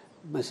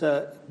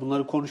 Mesela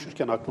bunları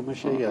konuşurken aklıma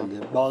geldi.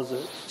 Bazı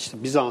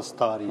işte Bizans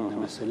tarihinde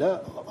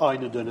mesela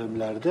aynı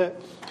dönemlerde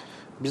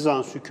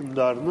Bizans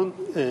hükümdarının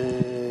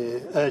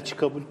elçi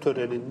kabul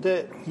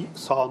töreninde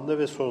sağında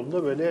ve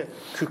solunda böyle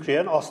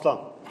kükreyen aslan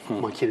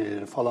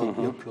makineleri falan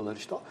yapıyorlar.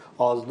 İşte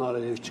ağzına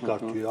alev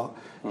çıkartıyor,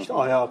 işte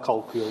ayağa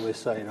kalkıyor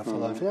vesaire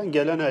falan filan.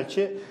 Gelen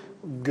elçi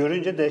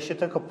görünce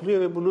dehşete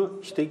kapılıyor ve bunu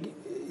işte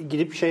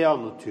gidip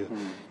anlatıyor.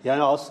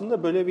 Yani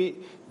aslında böyle bir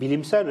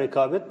bilimsel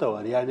rekabet de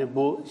var. Yani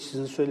bu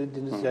sizin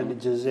söylediğiniz yani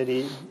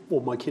Cezeri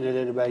o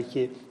makineleri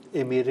belki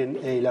emirin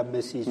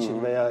eğlenmesi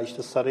için veya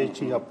işte saray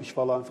için yapmış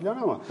falan filan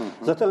ama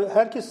zaten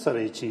herkes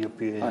saray için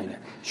yapıyor yani. Aynen.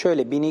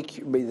 Şöyle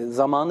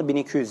zamanı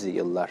 1200'lü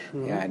yıllar.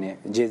 Yani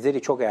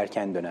Cezeri çok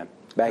erken dönem.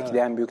 Belki de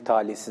en büyük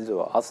talihsizliği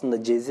o.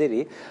 Aslında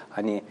Cezeri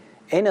hani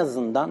en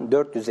azından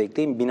 400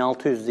 ekleyin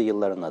 1600'lü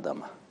yılların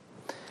adamı.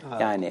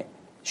 Evet. Yani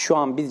şu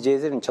an biz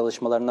Cezeri'nin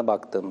çalışmalarına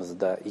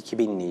baktığımızda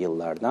 2000'li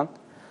yıllardan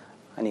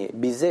hani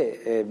bize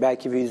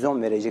belki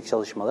vizyon verecek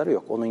çalışmaları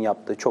yok. Onun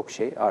yaptığı çok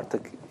şey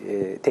artık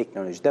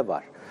teknolojide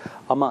var.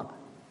 Ama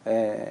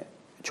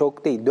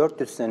çok değil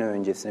 400 sene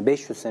öncesine,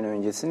 500 sene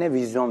öncesine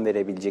vizyon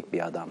verebilecek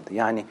bir adamdı.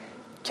 Yani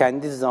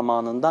kendi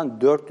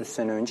zamanından 400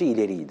 sene önce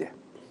ileriydi.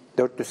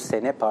 400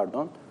 sene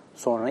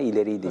sonra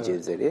ileriydi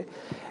Cezeri.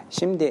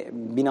 Şimdi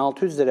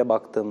 1600'lere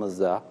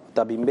baktığımızda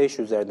da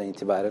 1500'lerden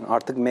itibaren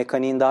artık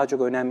mekaniğin daha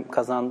çok önem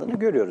kazandığını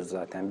görüyoruz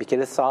zaten. Bir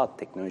kere saat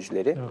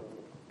teknolojileri,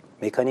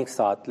 mekanik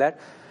saatler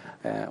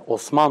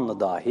Osmanlı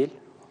dahil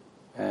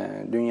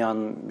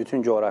dünyanın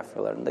bütün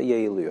coğrafyalarında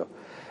yayılıyor.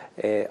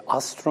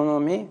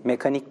 Astronomi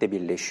mekanikle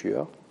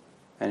birleşiyor.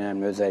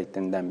 Önemli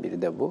özelliklerinden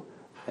biri de bu.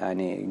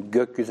 Yani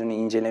gökyüzünü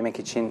incelemek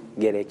için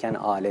gereken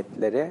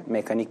aletlere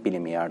mekanik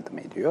bilimi yardım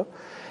ediyor.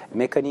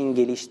 Mekaniğin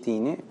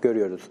geliştiğini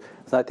görüyoruz.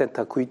 Zaten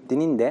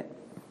Takuyuddin'in de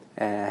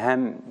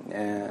hem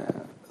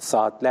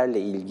saatlerle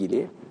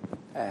ilgili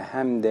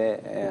hem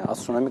de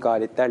astronomik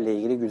aletlerle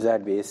ilgili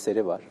güzel bir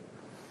eseri var.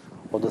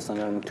 O da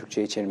sanırım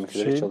Türkçe'ye çevirmek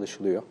üzere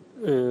çalışılıyor.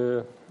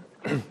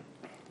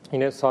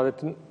 Yine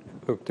Saadettin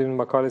Ökten'in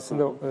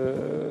makalesinde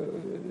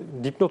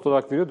dipnot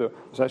olarak veriyordu.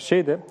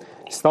 Mesela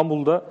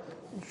İstanbul'da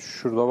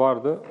şurada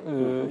vardı.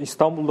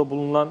 İstanbul'da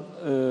bulunan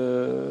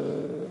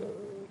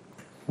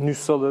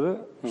nüshaları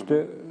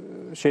işte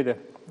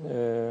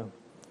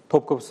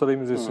Topkapı Sarayı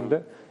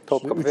Müzesi'nde.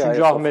 Topkapı İşte ve 3.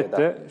 Ayasofya'da.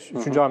 Ahmet'te,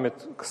 3. Ahmet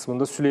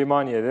kısmında,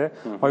 Süleymaniye'de,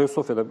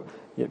 Ayasofya'da.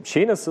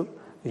 Şey nasıl?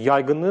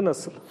 Yaygınlığı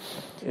nasıl?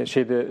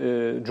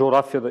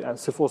 Coğrafyada, yani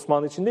sırf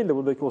Osmanlı için değil de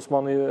buradaki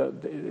Osmanlı'ya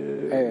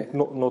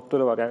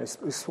notları var. Yani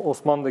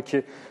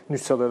Osmanlı'daki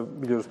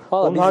nüshaları biliyoruz.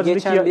 Vallahi Onun biz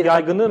geçen bir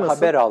yaygınlığı nasıl?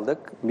 haber aldık.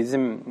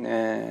 Bizim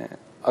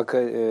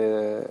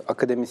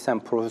akademisyen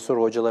profesör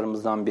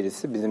hocalarımızdan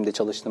birisi bizim de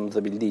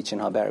çalıştığımızı bildiği için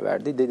haber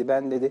verdi. Dedi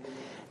ben dedi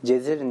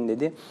Cezeri'nin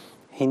dedi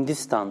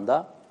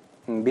Hindistan'da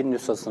bir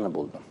nüshasını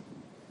buldum.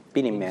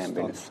 Bilinmeyen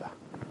bir nüsha.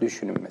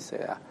 Düşünün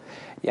mesela.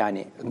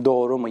 Yani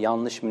doğru mu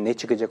yanlış mı ne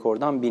çıkacak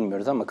oradan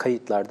bilmiyoruz ama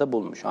kayıtlarda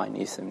bulmuş aynı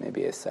isimli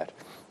bir eser.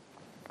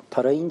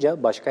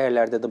 Tarayınca başka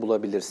yerlerde de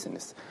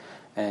bulabilirsiniz.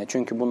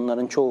 Çünkü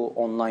bunların çoğu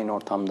online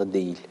ortamda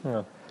değil.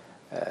 Evet.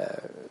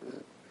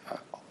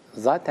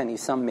 Zaten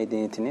İslam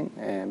medeniyetinin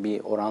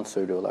bir oran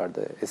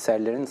söylüyorlardı.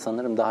 Eserlerin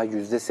sanırım daha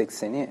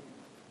 %80'i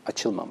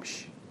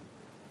açılmamış.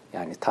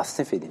 Yani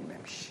tasnif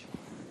edilmemiş.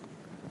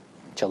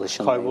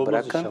 Çalışılmayı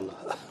bırakın.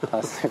 İnşallah.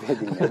 Tasnif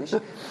edilmemiş.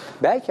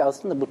 Belki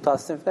aslında bu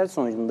tasnifler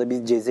sonucunda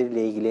biz Cezeri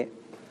ile ilgili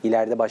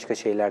ileride başka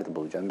şeyler de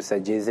bulacağız.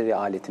 Mesela Cezeri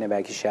aletine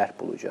belki şerh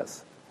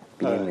bulacağız.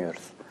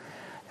 Bilemiyoruz.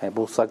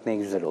 Bulsak ne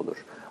güzel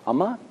olur.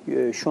 Ama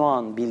şu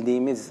an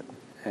bildiğimiz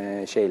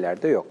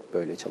şeylerde yok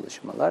böyle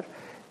çalışmalar.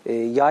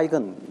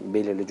 Yaygın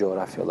belirli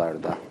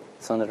coğrafyalarda.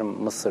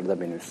 Sanırım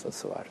Mısır'da bir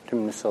nüshası var.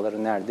 Tüm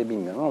nüshaları nerede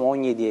bilmiyorum ama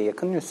 17'ye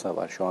yakın nüsha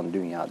var şu an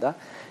dünyada.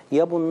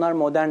 Ya bunlar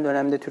modern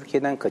dönemde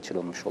Türkiye'den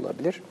kaçırılmış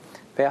olabilir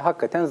veya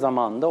hakikaten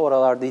zamanında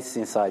oralarda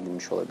istinsa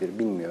edilmiş olabilir,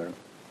 bilmiyorum.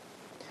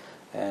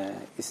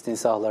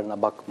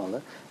 İstinsahlarına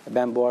bakmalı.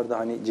 Ben bu arada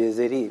hani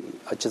Cezeri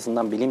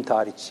açısından bilim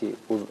tarihçi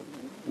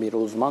bir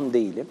uzman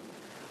değilim.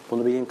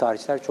 Bunu bilim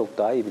tarihçiler çok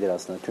daha iyi bilir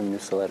aslında tüm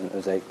nüshaların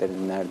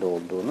özelliklerinin nerede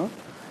olduğunu.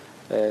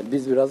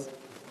 Biz biraz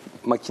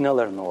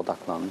makinalarına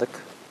odaklandık.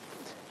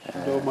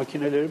 Şimdi o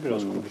makineleri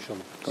biraz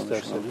konuşalım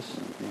isterseniz.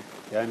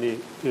 Yani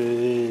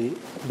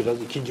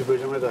biraz ikinci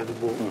bölüme de hani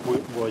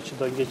bu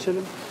açıdan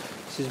geçelim.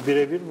 Siz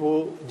birebir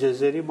bu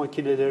Cezeri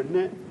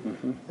makinelerini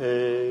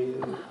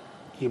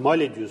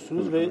imal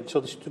ediyorsunuz ve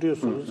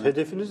çalıştırıyorsunuz.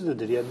 Hedefiniz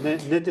nedir? Yani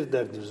nedir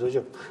derdiniz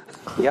hocam?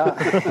 Ya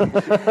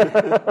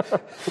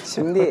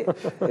şimdi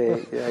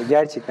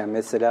gerçekten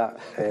mesela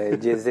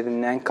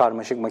Cezeri'nin en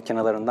karmaşık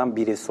makinalarından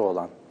birisi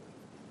olan,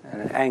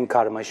 yani en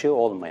karmaşığı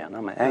olmayan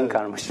ama en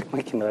karmaşık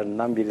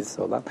makinelerinden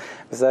birisi olan.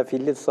 Mesela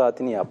filli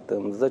saatini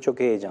yaptığımızda çok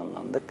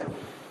heyecanlandık.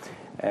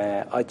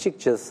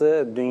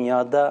 Açıkçası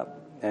dünyada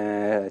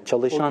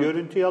çalışan... O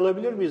görüntüyü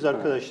alabilir miyiz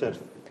arkadaşlar?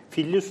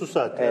 Filli su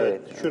saati.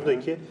 Evet.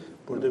 Şuradaki.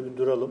 Burada bir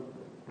duralım.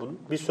 Bunun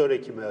bir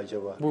sonraki mi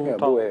acaba?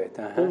 Bu evet.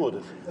 Bu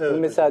mudur? Evet.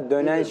 Mesela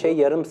dönen şey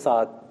yarım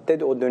saatte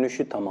de o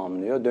dönüşü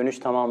tamamlıyor. Dönüş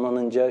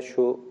tamamlanınca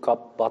şu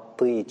kap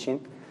battığı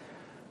için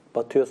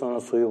batıyor, sonra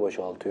suyu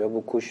boşaltıyor.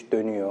 Bu kuş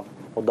dönüyor.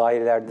 O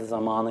dairelerde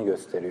zamanı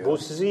gösteriyor. Bu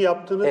sizin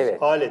yaptığınız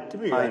alet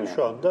değil mi? Yani aynen.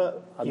 Şu anda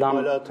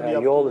imalatını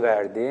yaptığınız. Yol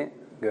verdi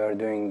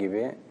gördüğün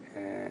gibi.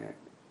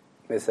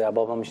 Mesela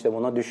babam işte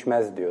buna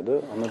düşmez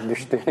diyordu. Ama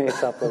düştüğünü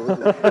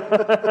hesapladı.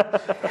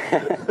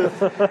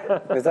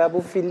 Mesela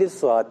bu filli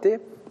saati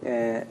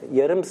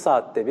yarım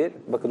saatte bir,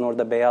 bakın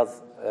orada beyaz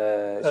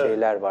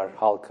şeyler var,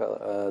 halka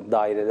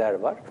daireler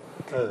var.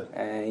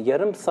 Evet.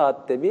 Yarım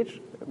saatte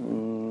bir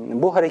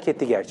bu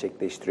hareketi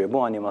gerçekleştiriyor,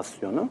 bu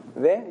animasyonu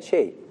ve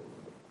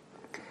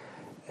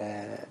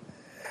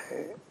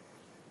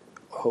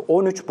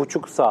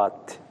 13,5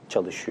 saat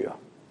çalışıyor.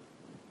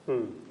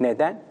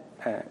 Neden?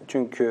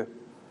 Çünkü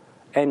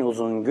en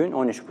uzun gün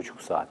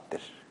 13,5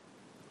 saattir.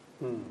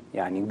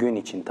 Yani gün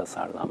için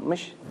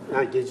tasarlanmış.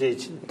 Gece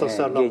için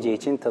tasarlanmış. Gece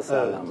için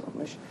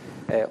tasarlanmamış.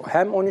 Evet.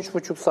 Hem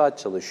 13,5 saat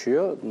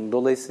çalışıyor.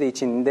 Dolayısıyla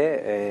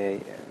içinde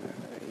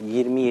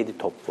 27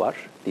 top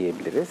var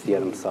diyebiliriz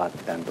yarım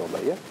saatten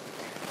dolayı.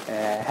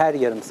 Her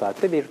yarım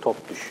saatte bir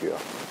top düşüyor.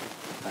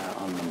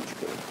 Anlamı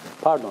çıkıyor.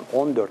 Pardon,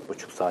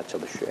 14,5 saat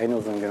çalışıyor. En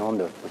uzun gün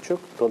 14,5.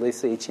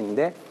 Dolayısıyla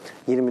içinde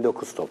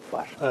 29 top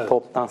var. Evet.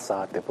 Toptan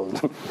saat yapıldı.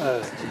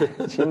 Evet.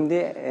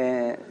 Şimdi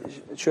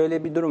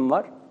şöyle bir durum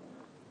var.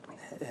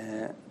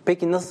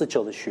 Peki nasıl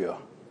çalışıyor?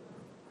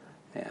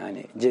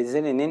 Yani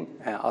Cezeri'nin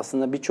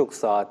aslında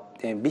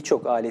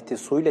birçok aleti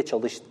suyla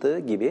çalıştığı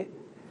gibi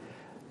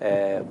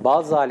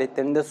bazı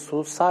aletlerinde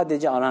su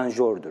sadece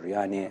aranjördür.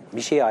 Yani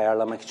bir şeyi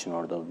ayarlamak için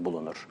orada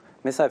bulunur.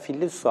 Mesela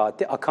filli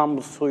saati akan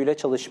bu suyla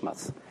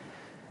çalışmaz.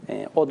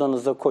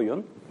 Odanıza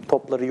koyun,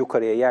 topları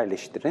yukarıya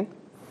yerleştirin.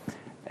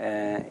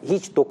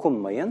 Hiç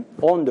dokunmayın.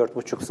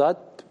 14,5 saat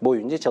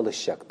boyunca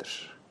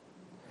çalışacaktır.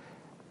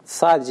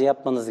 Sadece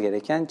yapmanız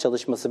gereken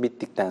çalışması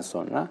bittikten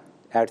sonra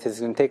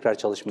ertesi gün tekrar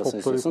çalışmasını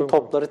istiyorsun.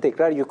 Topları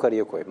tekrar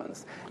yukarıya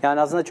koymanız.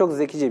 Yani aslında çok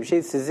zekice bir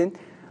şey. Sizin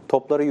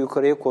topları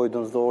yukarıya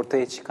koyduğunuzda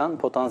ortaya çıkan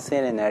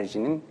potansiyel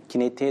enerjinin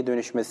kinetiğe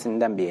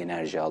dönüşmesinden bir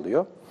enerji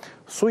alıyor.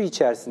 Su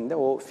içerisinde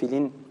o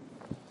filin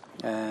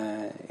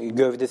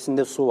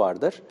gövdesinde su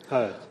vardır.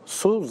 Evet.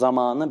 Su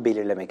zamanı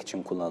belirlemek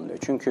için kullanılıyor.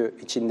 Çünkü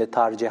içinde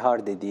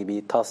tarcehar dediği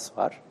bir tas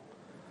var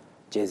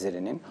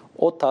Cezeri'nin.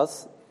 O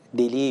tas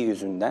deliği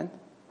yüzünden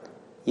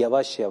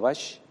yavaş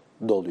yavaş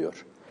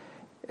doluyor.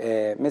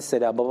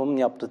 Mesela babamın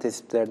yaptığı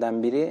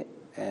tespitlerden biri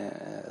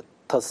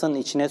tasın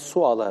içine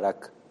su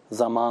alarak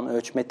zaman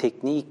ölçme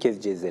tekniği ilk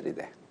kez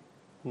Cezeri'de.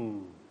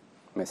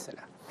 Mesela.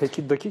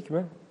 Peki dakik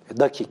mi?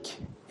 Dakik.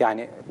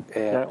 Yani,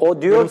 Yani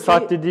o diyor yarım ki...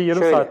 saat dediği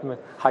yarım şöyle, saat mi?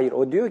 Hayır,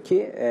 o diyor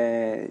ki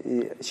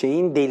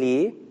şeyin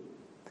deliği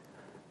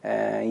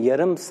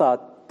yarım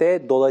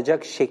saatte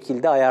dolacak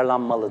şekilde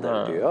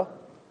ayarlanmalıdır diyor.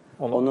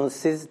 Onu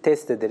siz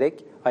test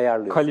ederek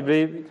ayarlıyorsunuz.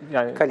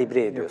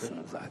 Kalibre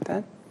ediyorsunuz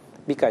zaten.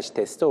 Birkaç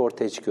testte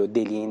ortaya çıkıyor.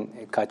 Deliğin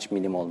kaç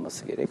milim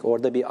olması gerek.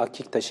 Orada bir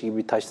akik taşı gibi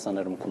bir taş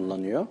sanırım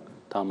kullanıyor.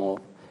 Tam o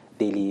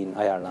deliğin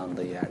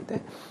ayarlandığı yerde.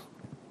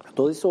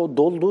 Dolayısıyla o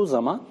dolduğu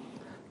zaman,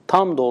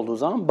 tam dolduğu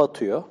zaman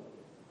batıyor.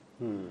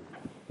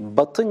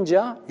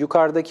 Batınca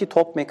yukarıdaki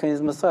top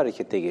mekanizması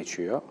harekete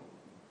geçiyor.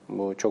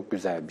 Bu çok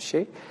güzel bir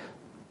şey.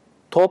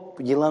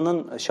 Top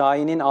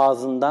Şahin'in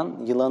ağzından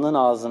yılanın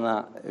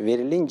ağzına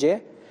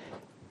verilince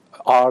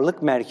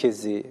ağırlık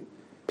merkezi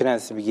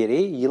prensibi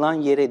gereği yılan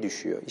yere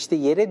düşüyor. İşte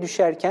yere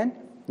düşerken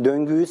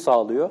döngüyü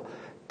sağlıyor.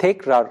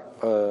 Tekrar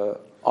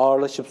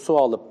ağırlaşıp su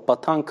alıp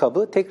batan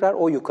kabı tekrar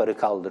o yukarı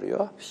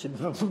kaldırıyor. Şimdi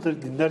ben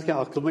bunları dinlerken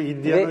aklıma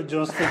Indiana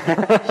Jones'ta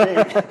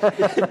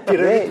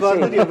piramit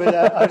vardır ya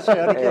böyle her şey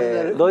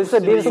hareketler.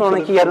 Dolayısıyla bir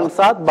sonraki yarım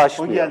saat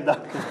başlıyor.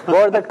 Bu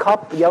arada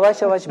kap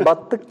yavaş yavaş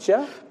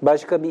battıkça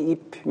başka bir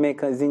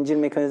zincir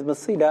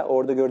mekanizmasıyla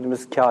orada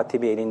gördüğümüz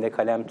katibi elinde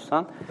kalem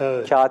tutan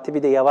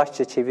katibi de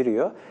yavaşça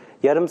çeviriyor.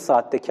 Yarım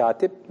saatte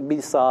katip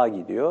bir sağa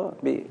gidiyor,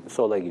 bir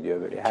sola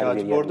gidiyor böyle.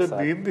 Katip orada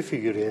büyük bir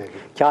figür yani.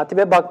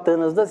 Katibe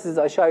baktığınızda siz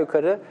aşağı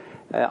yukarı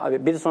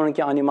bir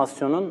sonraki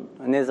animasyonun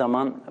ne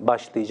zaman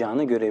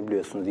başlayacağını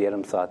görebiliyorsunuz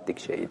yarım saatlik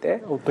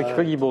şeyde. O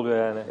dakika gibi oluyor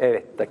yani.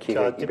 Evet,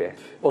 dakika gibi.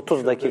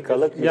 30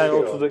 dakikalık. Yani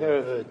 30 dakika,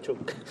 evet. Çok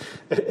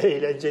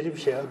eğlenceli bir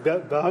şey.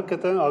 Ben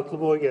hakikaten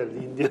aklıma o geldi.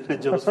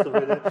 Indiana Jones'ta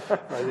böyle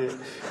hani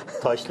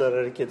taşlar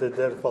hareket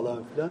eder falan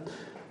filan.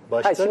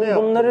 Başka şimdi ne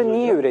bunları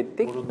niye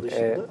ürettik? Bunun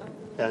dışında.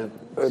 Yani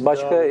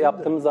başka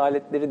yaptığımız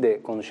aletleri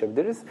de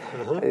konuşabiliriz.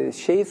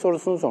 Şeyi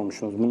sorusunu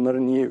sormuşsunuz.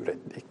 Bunları niye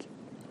ürettik?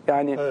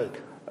 Yani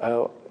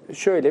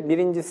şöyle,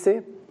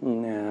 birincisi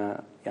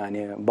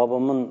yani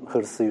babamın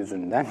hırsı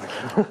yüzünden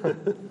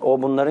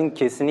o bunların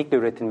kesinlikle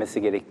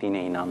üretilmesi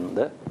gerektiğine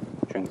inandı.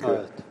 Çünkü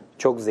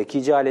çok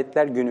zekice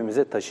aletler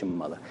günümüze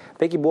taşınmalı.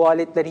 Peki bu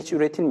aletler hiç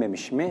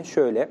üretilmemiş mi?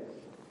 Şöyle,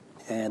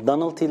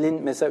 Donald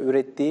Hill'in mesela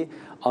ürettiği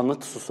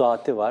anıt su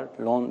saati var.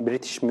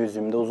 British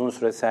Museum'da uzun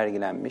süre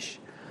sergilenmiş.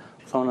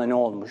 Sonra ne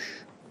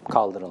olmuş?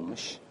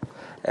 Kaldırılmış.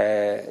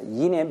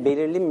 Yine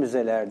belirli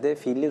müzelerde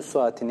filli su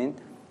saatinin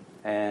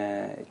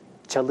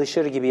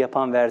çalışır gibi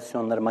yapan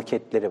versiyonları,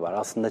 maketleri var.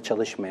 Aslında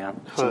çalışmayan,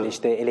 şimdi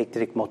işte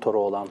elektrik motoru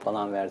olan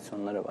falan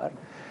versiyonları var.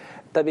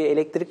 Tabii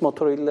elektrik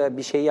motoruyla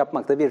bir şey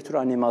yapmak da bir tür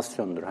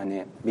animasyondur.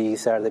 Hani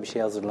bilgisayarda bir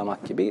şey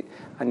hazırlamak gibi.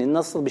 Hani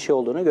nasıl bir şey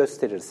olduğunu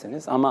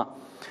gösterirsiniz. Ama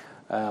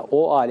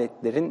o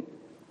aletlerin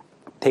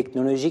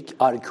teknolojik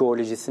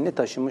arkeolojisini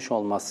taşımış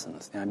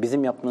olmazsınız. Yani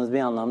bizim yaptığımız bir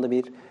anlamda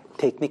bir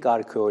teknik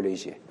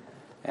arkeoloji.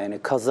 Yani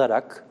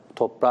kazarak,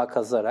 toprağa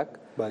kazarak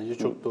bence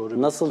çok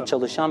doğru nasıl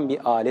çalışan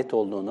bir alet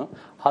olduğunu,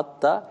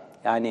 hatta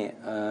yani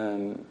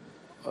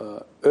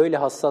öyle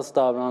hassas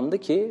davrandı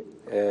ki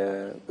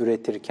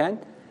üretirken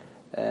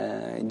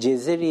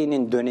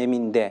Cezeri'nin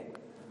döneminde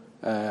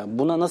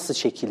buna nasıl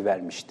şekil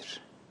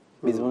vermiştir?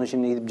 Biz bunu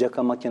şimdi gidip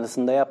caka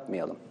makinesinde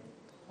yapmayalım.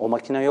 O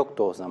makine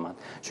yoktu o zaman.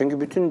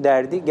 Çünkü bütün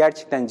derdi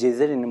gerçekten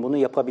Cezeri'nin bunu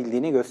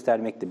yapabildiğini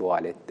göstermekti bu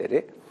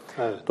aletleri.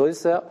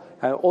 Dolayısıyla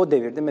yani o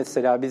devirde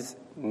mesela biz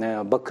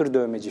bakır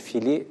dövmeci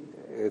fili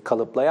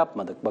kalıpla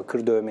yapmadık.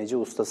 Bakır dövmeci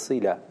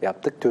ustasıyla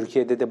yaptık.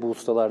 Türkiye'de de bu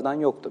ustalardan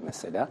yoktu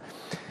mesela.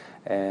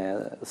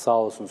 Sağ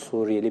olsun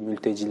Suriyeli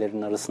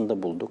mültecilerin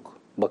arasında bulduk.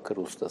 Bakır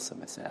ustası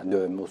mesela,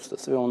 dövme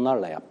ustası ve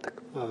onlarla yaptık.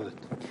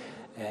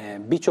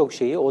 Birçok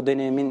şeyi o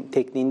dönemin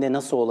tekniğinde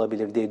nasıl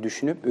olabilir diye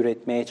düşünüp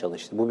üretmeye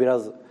çalıştı. Bu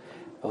biraz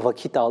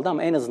vakit aldı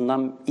ama en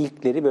azından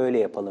ilkleri böyle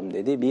yapalım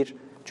dedi.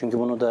 Çünkü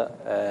bunu da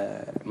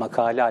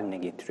makale haline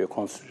getiriyor.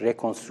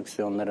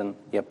 Rekonstrüksiyonların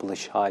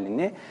yapılış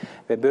halini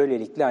ve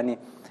böylelikle hani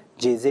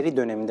Cezeri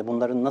döneminde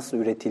bunların nasıl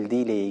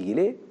üretildiği ile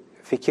ilgili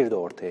fikir de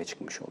ortaya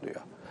çıkmış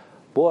oluyor.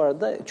 Bu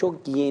arada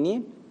çok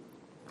yeni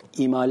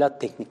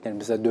imalat teknikleri,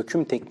 mesela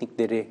döküm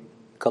teknikleri,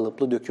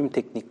 kalıplı döküm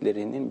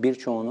tekniklerinin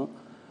birçoğunun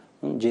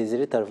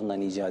Cezeri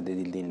tarafından icat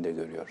edildiğini de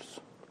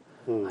görüyoruz.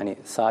 Hani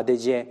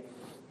sadece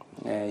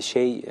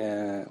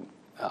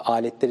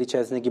aletler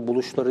içerisindeki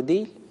buluşları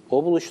değil,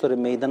 o buluşları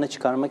meydana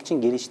çıkarmak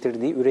için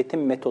geliştirdiği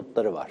üretim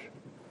metotları var.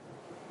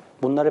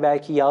 Bunları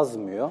belki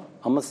yazmıyor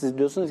ama siz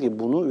diyorsunuz ki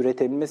bunu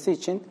üretebilmesi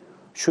için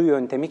şu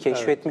yöntemi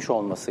keşfetmiş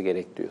olması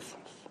gerek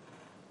diyorsunuz.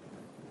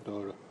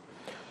 Doğru.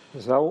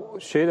 Mesela o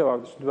şey de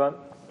vardı. Şimdi ben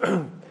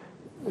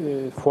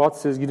Fuat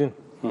Sezgin'in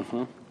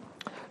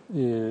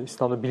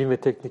İstanbul Bilim ve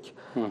Teknik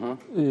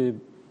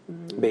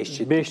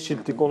 5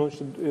 ciltlik onun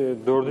işte,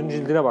 4.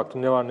 cildine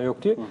baktım ne var ne yok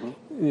diye.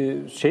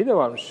 Şey de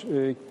varmış.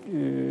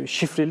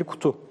 Şifreli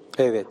kutu.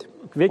 Evet.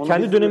 Ve onu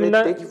kendi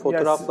döneminden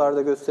fotoğraflarda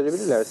yani,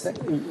 gösterebilirlerse.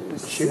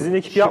 Sizin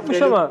ekip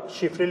yapmış ama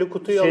şifreli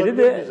kutuyu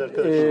alabilir miyiz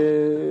arkadaşlar?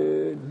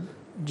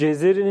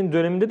 Cezeri'nin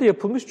döneminde de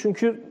yapılmış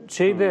çünkü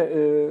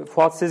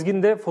Fuat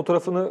Sezgin de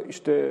fotoğrafını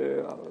işte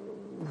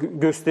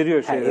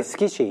gösteriyor şeyde.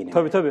 Eski şeyini.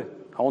 Tabii.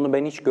 Onu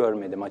ben hiç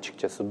görmedim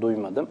açıkçası,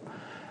 duymadım.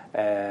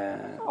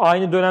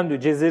 Aynı dönem diyor.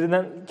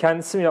 Cezeri'den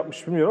kendisi mi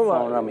yapmış bilmiyorum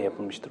ama. Sonra mı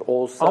yapılmıştır?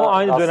 Olsa ama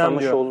aynı dönem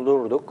rastlamış diyor.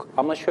 olurduk.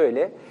 Ama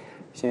şöyle,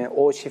 şimdi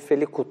o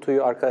şifreli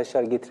kutuyu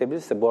arkadaşlar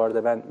getirebilirse, bu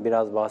arada ben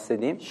biraz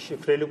bahsedeyim.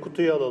 Şifreli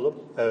kutuyu alalım.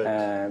 Evet.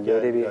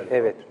 Böyle bir,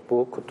 evet,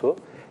 bu kutu.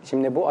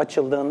 Şimdi bu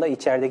açıldığında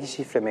içerideki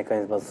şifre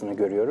mekanizmasını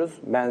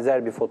görüyoruz.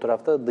 Benzer bir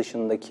fotoğrafta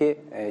dışındaki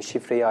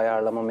şifreyi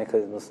ayarlama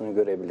mekanizmasını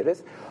görebiliriz.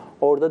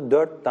 Orada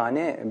 4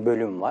 tane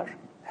bölüm var.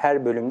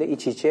 Her bölümde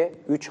iç içe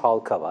 3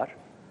 halka var.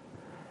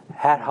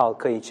 Her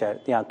halka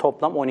yani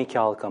toplam 12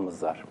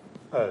 halkamız var.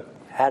 Evet.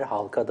 Her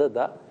halkada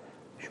da,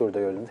 şurada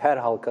gördüğünüz her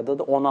halkada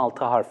da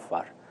 16 harf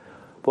var.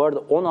 Bu arada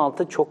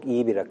 16 çok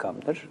iyi bir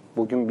rakamdır.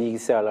 Bugün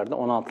bilgisayarlarda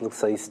 16'lık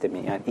sayı sistemi,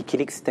 yani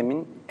ikilik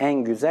sistemin en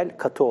güzel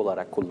katı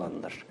olarak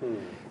kullanılır.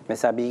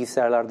 Mesela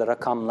bilgisayarlarda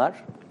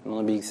rakamlar,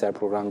 bunu bilgisayar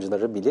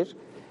programcıları bilir,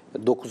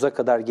 9'a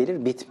kadar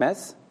gelir,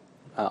 bitmez.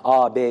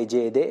 A, B,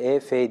 C, D, E,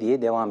 F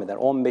diye devam eder.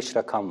 15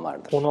 rakam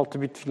vardır.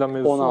 16 bit falan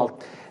mevzusu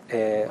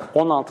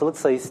 16'lık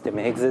sayı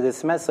sistemi,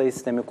 heksadesimal sayı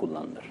sistemi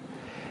kullanılır.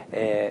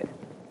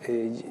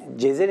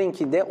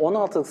 Cezeri'ninki de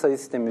 16'lık sayı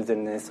sistemi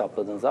üzerinden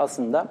hesapladığınızda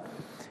aslında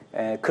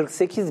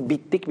 48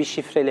 bitlik bir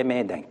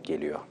şifrelemeye denk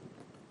geliyor.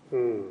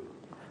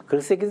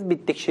 48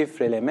 bitlik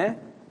şifreleme,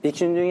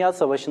 İkinci Dünya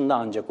Savaşı'nda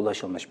ancak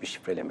ulaşılmış bir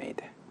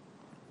şifrelemeydi.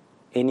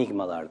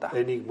 Enigmalarda.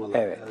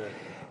 Evet.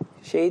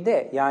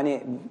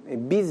 Yani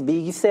biz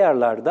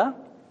bilgisayarlarda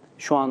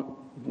şu an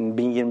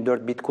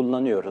 1024 bit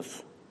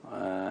kullanıyoruz.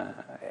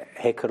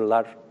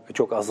 Hackerlar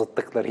çok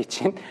azalttıkları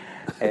için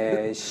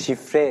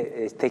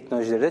şifre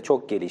teknolojileri de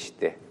çok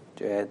gelişti.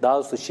 Daha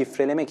doğrusu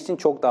şifrelemek için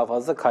çok daha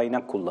fazla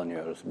kaynak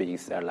kullanıyoruz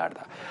bilgisayarlarda.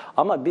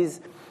 Ama biz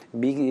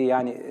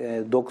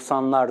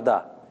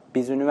 90'larda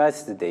biz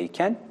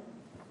üniversitedeyken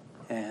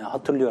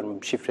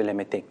hatırlıyorum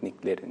şifreleme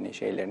tekniklerini,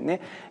 şeylerini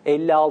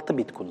 56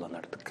 bit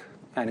kullanırdık.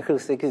 Yani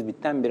 48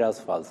 bitten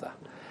biraz fazla.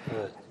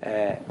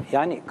 Evet.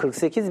 Yani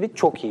 48 bit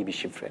çok iyi bir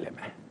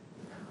şifreleme.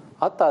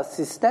 Hatta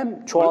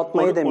sistem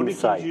çoğaltmaya da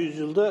müsait. 12.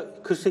 yüzyılda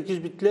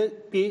 48 bitle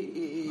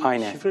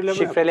bir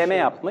şifreleme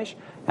yapmış.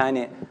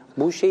 Yani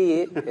bu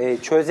şeyi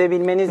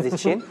çözebilmeniz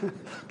için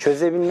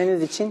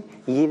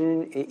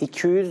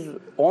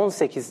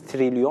 218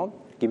 trilyon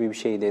gibi bir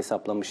şeyi de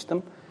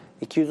hesaplamıştım.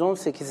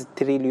 218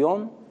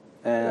 trilyon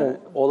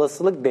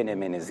olasılık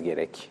denemeniz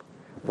gerek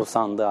bu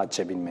sandığı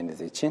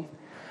açabilmeniz için.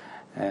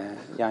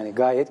 Yani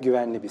gayet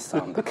güvenli bir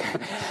sandık.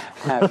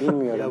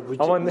 Bilmiyorum.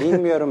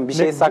 Bilmiyorum, bir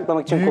şey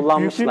saklamak için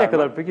kullanmışlar mı? Ne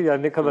kadar peki?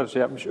 Yani ne kadar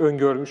şey yapmış,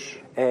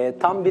 öngörmüş?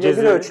 Tam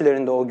birebir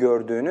ölçülerinde o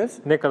gördüğünüz.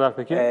 Ne kadar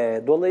peki?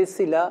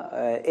 Dolayısıyla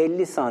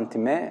 50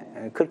 santime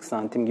 40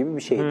 santim gibi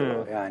bir şeydi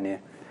o. Yani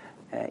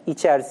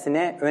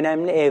içerisine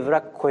önemli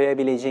evrak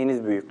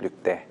koyabileceğiniz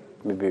büyüklükte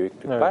bir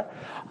büyüklük var.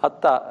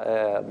 Hatta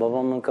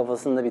babamın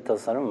kafasında bir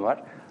tasarım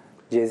var.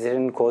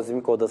 Cezeri'nin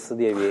kozmik odası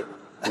diye bir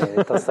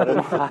tasarım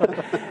var.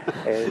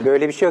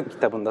 Böyle bir şey yok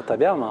kitabında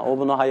tabii ama o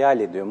bunu hayal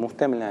ediyor.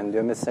 Muhtemelen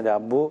diyor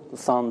mesela bu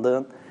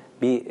sandığın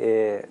bir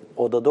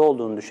odada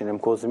olduğunu düşünelim,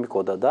 kozmik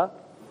odada.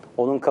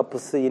 Onun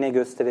kapısı yine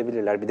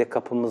gösterebilirler. Bir de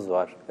kapımız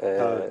var.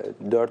 Evet.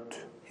 4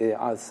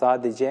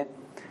 sadece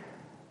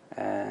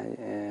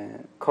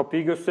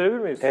kapıyı gösterebilir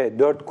miyiz? Evet,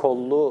 4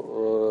 kollu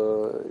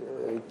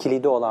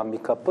kilidi olan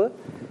bir kapı.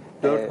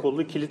 4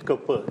 kollu kilit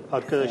kapı.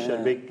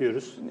 Arkadaşlar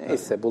bekliyoruz.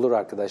 Neyse bulur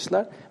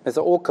arkadaşlar.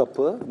 Mesela o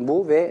kapı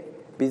bu ve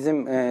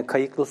bizim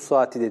kayıklı su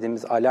saati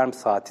dediğimiz, alarm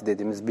saati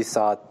dediğimiz bir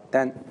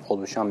saatten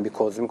oluşan bir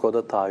kozmik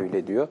oda tahayyül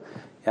ediyor.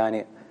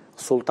 Yani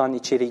sultan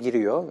içeri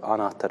giriyor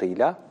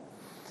anahtarıyla.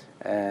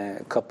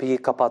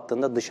 Kapıyı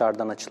kapattığında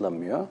dışarıdan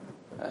açılamıyor.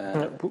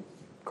 Bu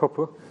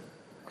kapı.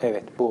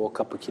 Evet, bu o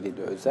kapı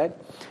kilidi özel.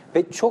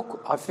 Ve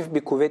çok hafif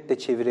bir kuvvetle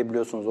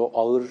çevirebiliyorsunuz o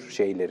ağır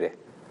şeyleri.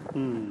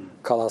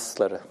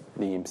 Kalasları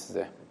diyeyim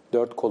size.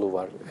 4 kolu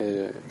var.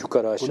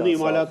 Yukarı aşağı. Bunu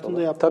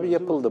imalatında yaptınız. Tabii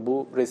yapıldı.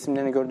 Bu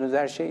resimlerini gördüğünüz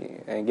her şey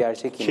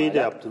gerçek imalat. Şeyi de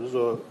yaptınız.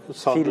 O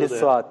sandığı Filli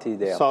saati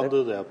de yaptık.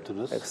 Sandığı da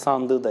yaptınız.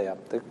 Sandığı da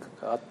yaptık.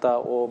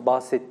 Hatta o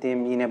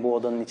bahsettiğim yine bu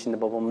odanın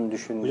içinde babamın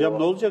düşündüğü. Hocam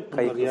ne olacak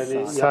bunlar?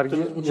 Yani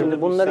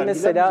Şimdi bunları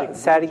mesela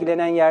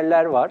sergilenen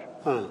yerler var.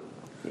 Ha.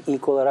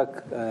 İlk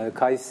olarak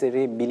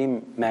Kayseri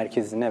Bilim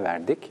Merkezi'ne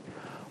verdik.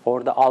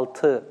 Orada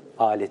 6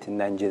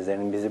 aletinden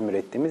Cezeri'nin bizim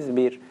ürettiğimiz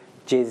bir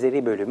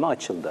Cezeri bölümü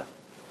açıldı.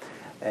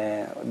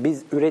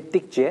 Biz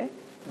ürettikçe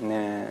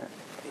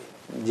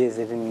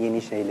Cezeri'nin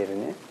yeni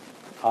şeylerini,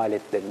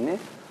 aletlerini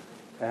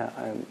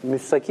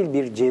müstakil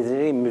bir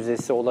Cezeri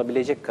müzesi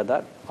olabilecek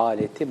kadar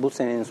aleti bu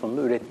senenin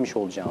sonunda üretmiş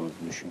olacağımızı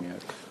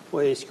düşünüyorum.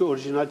 O eski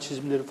orijinal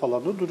çizimleri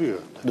falan da duruyor.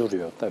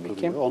 Duruyor tabii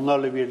ki.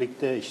 Onlarla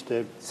birlikte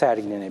işte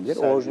sergilenebilir.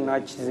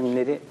 Orijinal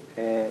çizimleri,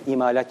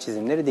 imalat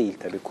çizimleri değil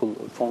tabii.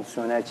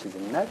 Fonksiyonel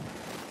çizimler.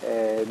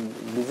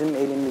 Bizim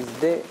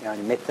elimizde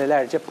yani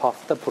metrelerce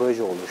pafta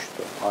proje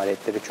oluştu.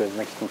 Aletleri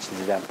çözmek için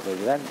çizilen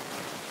projeler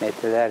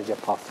metrelerce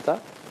pafta.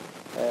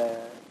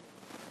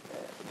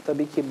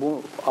 tabii ki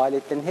bu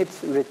aletlerin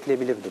hepsi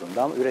üretilebilir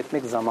durumda ama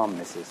üretmek zaman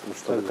meselesi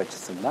ustalık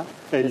açısından.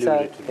 50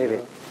 mesela, üretiliyor.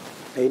 evet.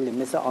 50.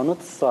 Mesela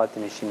anıt su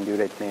saatini şimdi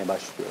üretmeye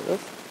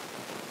başlıyoruz.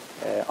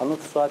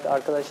 Anıt su saati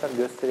arkadaşlar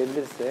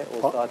gösterebilirse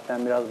o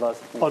saatten biraz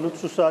bahsetmek Anıt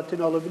su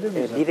saatini alabilir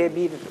miyiz?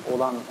 Birebir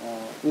olan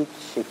ilk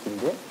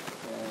şekilde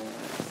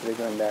size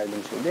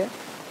gönderdiğim şeyde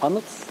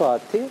anıt su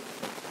saati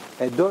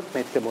 4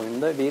 metre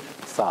boyunda bir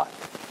saat.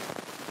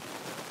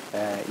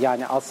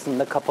 Yani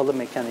aslında kapalı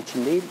mekan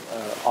için değil,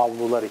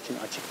 avlular için,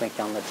 açık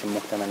mekanlar için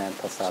muhtemelen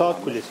tasarlanmış.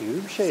 Saat kulesi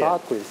gibi bir şey.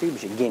 Saat kulesi gibi bir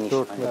şey, geniş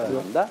aynı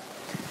zamanda.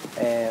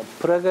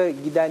 Prag'a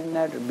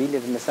gidenler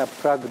bilir, mesela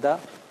Prag'da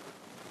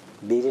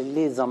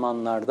belirli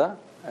zamanlarda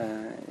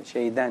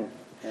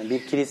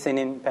bir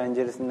kilisenin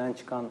penceresinden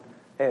çıkan,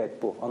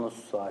 evet bu anıt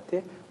su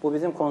saati. Bu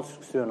bizim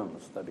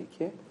konstrüksiyonumuz tabii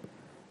ki.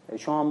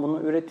 Şu an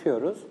bunu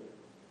üretiyoruz.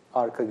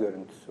 Arka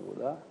görüntüsü bu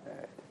da.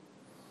 Evet.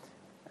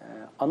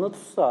 Anıt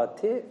su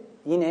saati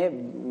yine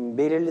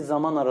belirli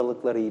zaman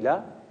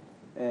aralıklarıyla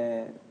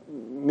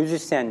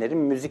müzisyenlerin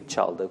müzik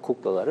çaldığı,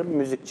 kuklaların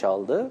müzik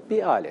çaldığı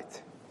bir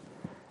alet.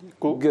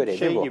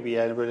 Görevi bu. Gibi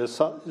yani böyle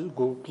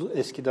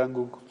eskiden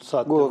Google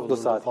saatler Google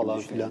saat falan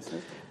filan.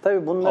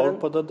 Tabii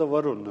Avrupa'da da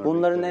var onun.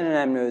 Bunların en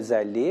önemli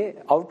özelliği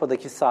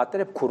Avrupa'daki saatler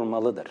hep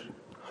kurmalıdır.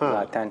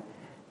 Zaten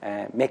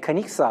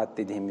mekanik saat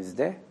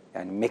dediğimizde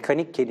yani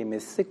mekanik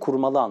kelimesi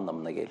kurmalı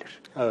anlamına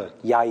gelir. Evet.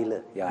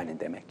 Yaylı yani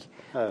demek.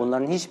 Evet.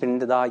 Bunların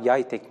hiçbirinde daha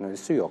yay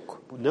teknolojisi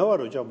yok. Ne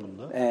var hocam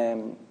bunda?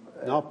 Ne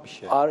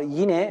yapmış yani?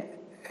 Yine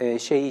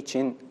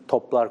için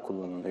toplar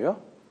kullanılıyor.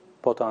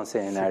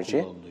 Potansiyel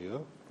enerji. Kullanılıyor.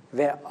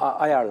 Ve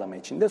ayarlama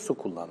için de su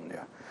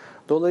kullanılıyor.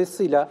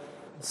 Dolayısıyla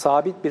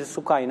sabit bir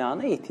su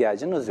kaynağına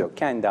ihtiyacınız yok.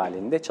 Kendi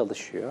halinde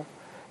çalışıyor.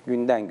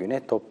 Günden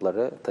güne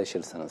topları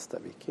taşırsınız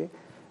tabii ki.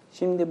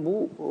 Şimdi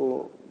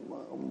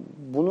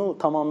bunu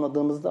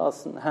tamamladığımızda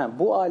aslında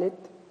bu alet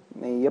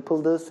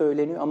yapıldığı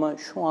söyleniyor ama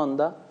şu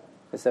anda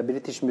mesela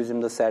British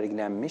Museum'da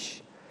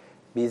sergilenmiş.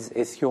 Biz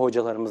eski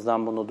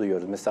hocalarımızdan bunu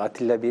duyuyoruz. Mesela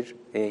Atilla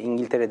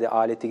İngiltere'de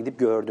alete gidip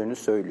gördüğünü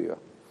söylüyor.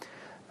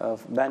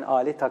 Ben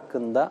alet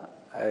hakkında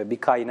bir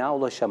kaynağa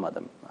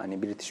ulaşamadım.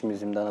 Hani British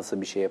Museum'da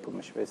nasıl bir şey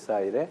yapılmış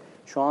vesaire.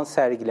 Şu an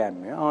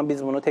sergilenmiyor ama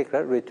biz bunu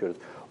tekrar üretiyoruz.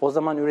 O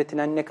zaman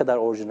üretilen ne kadar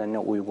orijinaline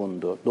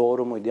uygundu,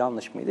 doğru muydu,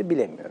 yanlış mıydı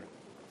bilemiyorum.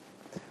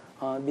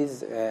 Ama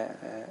biz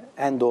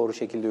en doğru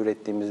şekilde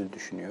ürettiğimizi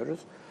düşünüyoruz.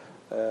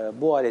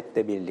 Bu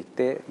aletle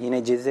birlikte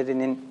yine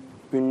Cezeri'nin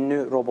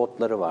ünlü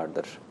robotları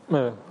vardır.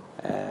 Evet.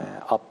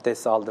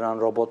 Abdest aldıran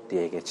robot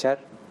diye geçer.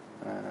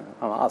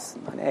 Ama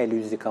aslında hani el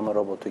yüz yıkama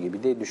robotu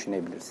gibi de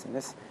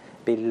düşünebilirsiniz.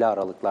 Belirli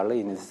aralıklarla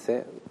yine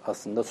size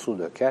aslında su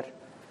döker.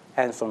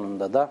 En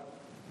sonunda da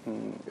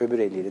öbür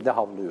eliyle de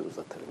havluyu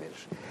uzatır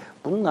verir.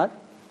 Bunlar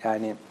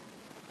yani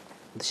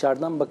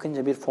dışarıdan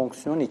bakınca bir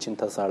fonksiyon için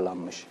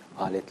tasarlanmış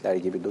aletler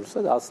gibi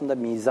dursa da aslında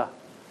mizah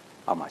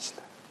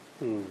amaçlı.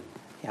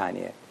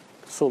 Yani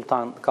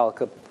sultan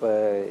kalkıp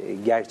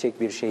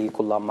gerçek bir şeyi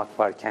kullanmak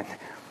varken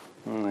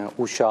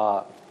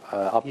uşağa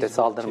abdest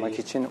aldırmak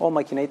için o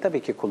makineyi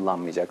tabii ki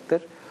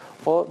kullanmayacaktır.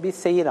 O bir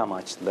seyir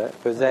amaçlı,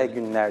 özel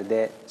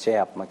günlerde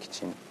yapmak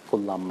için,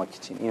 kullanmak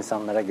için,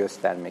 insanlara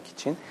göstermek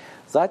için.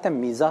 Zaten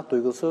mizah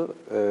duygusu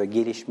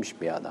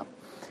gelişmiş bir adam.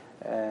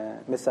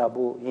 Mesela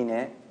bu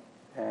yine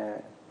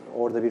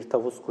orada bir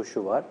tavus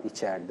kuşu var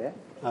içeride.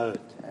 Evet.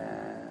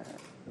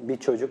 Bir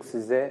çocuk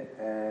size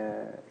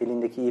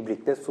elindeki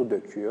ibrikte su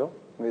döküyor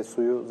ve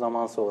suyu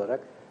zamansız olarak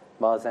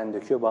bazen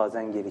döküyor,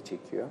 bazen geri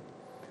çekiyor.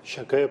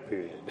 Şaka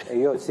yapıyor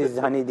yani. Yok, siz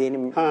hani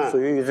diyelim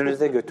suyu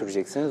yüzünüzde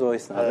götüreceksiniz, o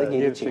esnada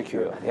geri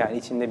çekiyor. Yani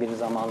içinde bir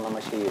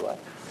zamanlama şeyi var.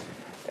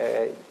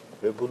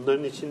 Ve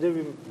bunların içinde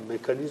bir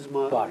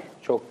mekanizma var.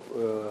 Çok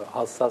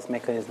hassas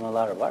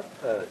mekanizmalar var.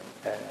 Evet.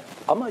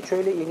 Ama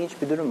şöyle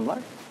ilginç bir durum var.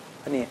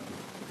 Hani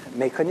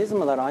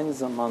mekanizmalar aynı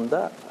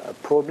zamanda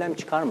problem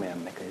çıkarmayan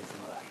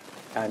mekanizmalar.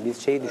 Yani biz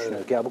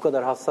düşünüyoruz ya bu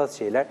kadar hassas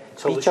şeyler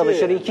bir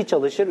çalışır, yani. İki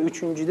çalışır,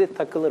 üçüncüde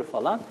takılır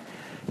falan.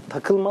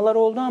 Takılmalar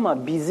oldu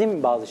ama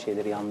bizim bazı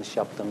şeyleri yanlış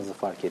yaptığımızı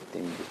fark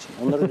ettiğimiz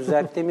için. Onları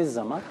düzelttiğimiz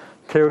zaman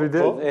teoride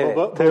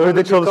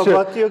teoride çalışıyor.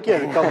 Kabahat yok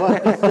yani.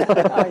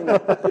 Aynen.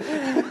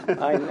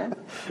 Aynen.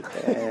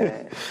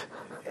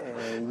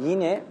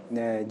 Yine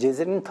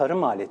Cezeri'nin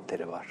tarım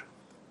aletleri var.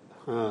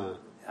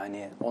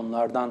 Yani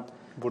onlardan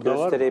burada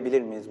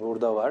gösterebilir miyiz?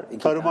 Burada var.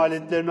 Tarım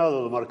aletlerini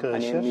alalım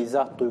arkadaşlar. Hani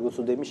mizah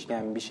duygusu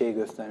demişken bir şey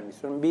göstermek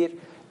istiyorum. Bir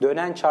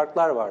dönen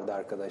çarklar vardı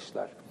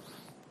arkadaşlar.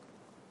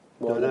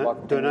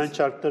 Dönen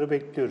çarkları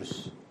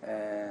bekliyoruz.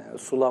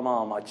 Sulama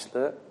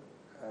amaçlı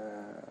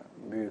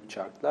büyük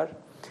çarklar.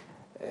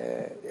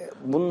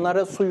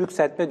 Bunlara su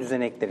yükseltme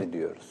düzenekleri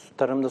diyoruz.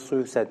 Tarımda su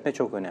yükseltme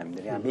çok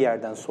önemlidir. Yani bir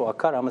yerden su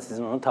akar ama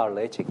sizin onu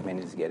tarlaya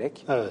çekmeniz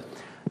gerek. Evet.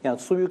 Yani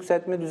su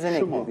yükseltme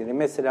düzenekleri.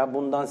 Mesela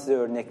bundan size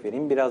örnek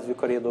vereyim. Biraz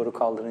yukarıya doğru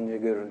kaldırınca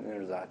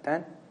görünür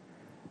zaten.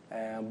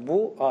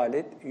 Bu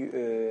alet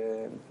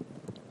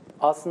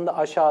aslında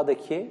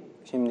aşağıdaki,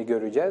 şimdi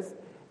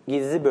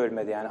gizli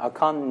bölmede yani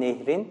akan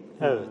nehrin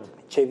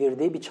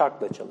çevirdiği bir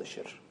çarkla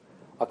çalışır.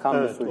 Akan bir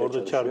Evet, suyla orada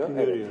çalışıyor. çarkı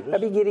görüyoruz.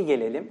 Ya bir geri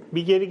gelelim.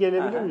 Bir geri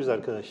gelebilir miyiz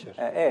arkadaşlar?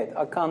 Evet,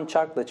 akan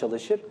çarkla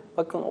çalışır.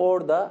 Bakın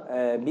orada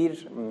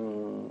bir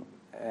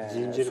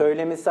Zincir.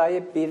 söylemi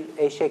sahip bir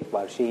eşek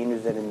var şeyin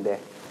üzerinde.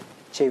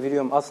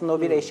 Çeviriyorum. Aslında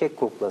o bir eşek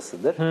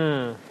kuklasıdır.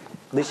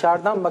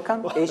 Dışarıdan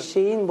bakan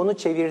eşeğin bunu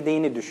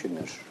çevirdiğini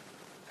düşünür.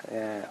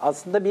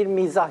 Aslında bir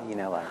mizah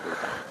yine var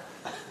burada.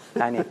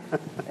 Yani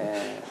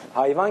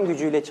hayvan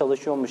gücüyle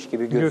çalışıyormuş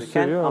gibi gözüken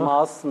Gösteriyor ama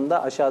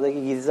aslında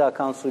aşağıdaki gizli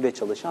akan suyla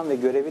çalışan ve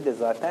görevi de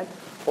zaten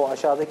o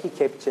aşağıdaki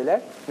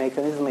kepçeler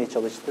mekanizmayı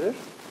çalıştırır.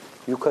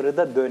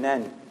 Yukarıda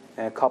dönen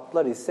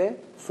kaplar ise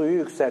suyu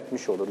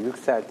yükseltmiş olur.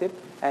 Yükseltip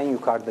en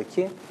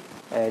yukarıdaki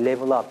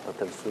level'a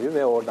atlatır suyu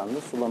ve oradan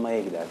da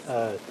sulamaya gider.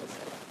 Evet.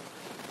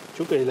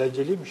 Çok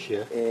eğlenceliymiş ya.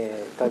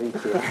 Tabii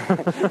ki.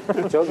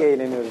 Çok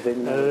eğleniyoruz.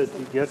 Evet,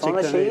 gerçekten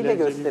sonra şeyi de eğlenceli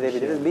bir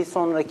gösterebiliriz. şey. Bir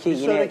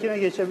sonrakine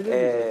geçebilir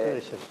miyiz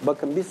arkadaşlar?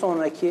 Bakın bir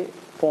sonraki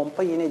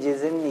pompa yine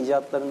Cezeri'nin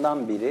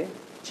icatlarından biri.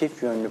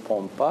 Çift yönlü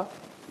pompa.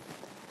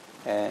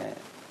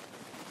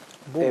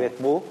 Evet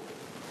bu.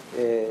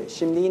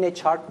 Şimdi yine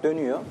çark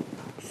dönüyor.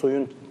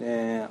 Suyun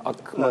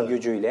akma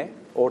gücüyle.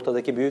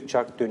 Ortadaki büyük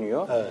çark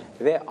dönüyor. Evet.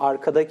 Ve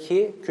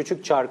arkadaki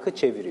küçük çarkı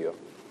çeviriyor.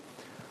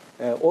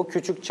 O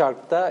küçük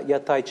çarkta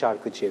yatay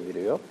çarkı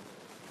çeviriyor.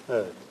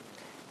 Evet.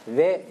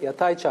 Ve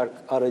yatay çark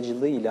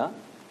aracılığıyla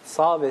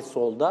sağ ve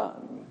solda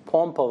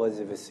pompa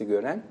vazifesi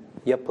gören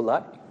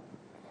yapılar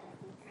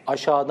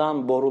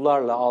aşağıdan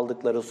borularla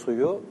aldıkları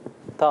suyu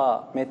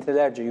ta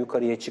metrelerce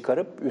yukarıya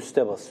çıkarıp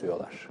üste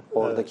basıyorlar.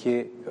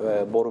 Oradaki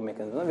boru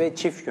mekanizması ve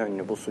çift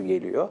yönlü bu su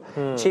geliyor.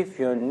 Çift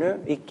yönlü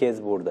ilk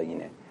kez burada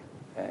yine.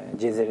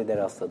 Cezeri'de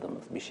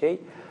rastladığımız bir şey.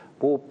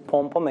 Bu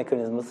pompa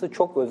mekanizması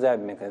çok özel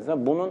bir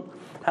mekanizma. Bunun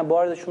bu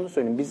arada şunu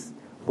söyleyeyim. Biz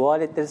bu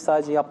aletleri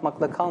sadece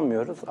yapmakla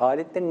kalmıyoruz.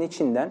 Aletlerin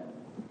içinden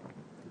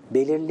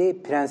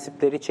belirli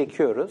prensipleri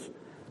çekiyoruz.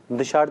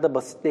 Dışarıda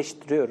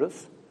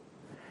basitleştiriyoruz.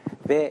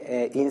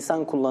 Ve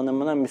insan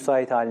kullanımına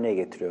müsait haline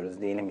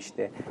getiriyoruz. Diyelim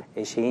işte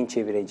şeyin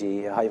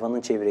çevireceği,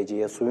 hayvanın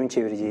çevireceği, suyun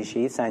çevireceği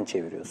şeyi sen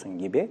çeviriyorsun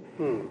gibi.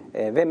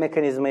 Ve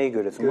mekanizmayı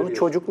görüyorsun. Bunu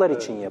çocuklar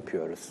için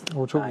yapıyoruz.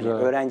 O çok güzel.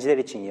 Öğrenciler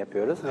için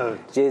yapıyoruz. Evet.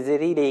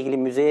 Cezeri ile ilgili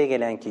müzeye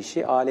gelen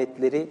kişi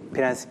aletleri,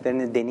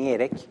 prensiplerini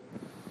deneyerek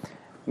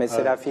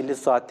mesela filli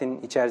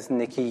saatin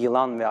içerisindeki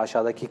yılan ve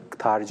aşağıdaki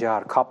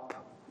tarcihar, kap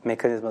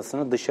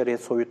mekanizmasını dışarıya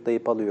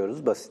soyutlayıp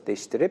alıyoruz,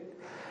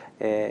 basitleştirip.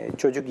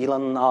 Çocuk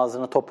yılanın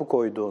ağzına topu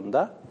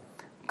koyduğunda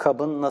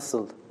kabın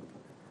nasıl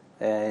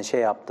şey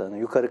yaptığını,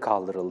 yukarı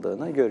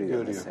kaldırıldığını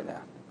görüyor.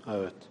 Mesela.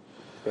 Evet.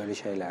 Böyle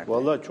şeyler.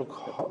 Vallahi çok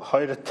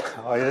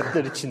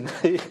hayretler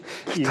içinde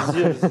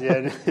izliyoruz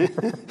yani.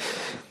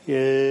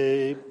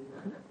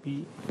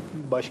 Bir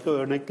başka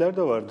örnekler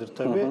de vardır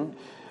tabii.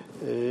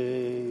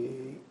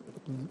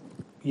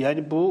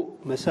 Yani bu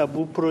mesela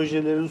bu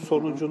projelerin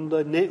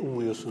sonucunda ne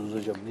umuyorsunuz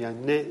hocam? Yani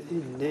ne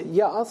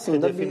ya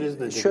aslında hedefiniz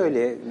nedir? şöyle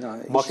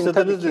yani?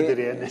 Maksadınız nedir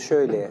yani?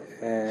 Şöyle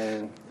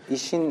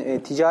işin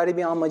ticari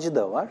bir amacı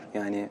da var.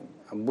 Yani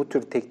bu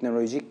tür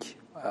teknolojik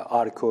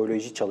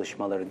arkeoloji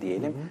çalışmaları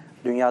diyelim.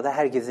 Dünyada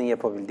herkesin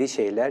yapabildiği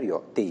şeyler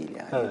yok değil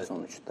yani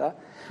sonuçta.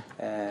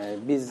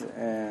 Biz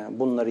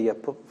bunları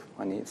yapıp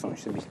hani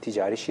sonuçta bir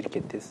ticari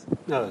şirketiz.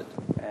 Evet.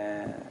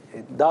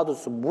 Daha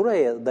doğrusu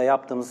buraya da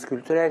yaptığımız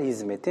kültürel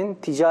hizmetin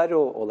ticari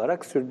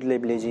olarak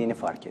sürdürülebileceğini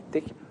fark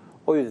ettik.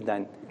 O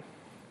yüzden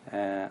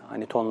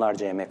hani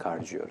tonlarca emek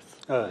harcıyoruz.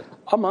 Evet.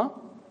 Ama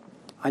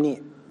hani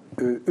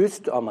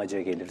üst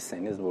amaca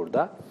gelirseniz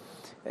burada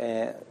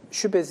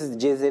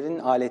şüphesiz Cezeri'nin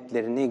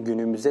aletlerini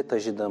günümüze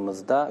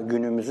taşıdığımızda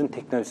günümüzün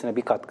teknolojisine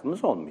bir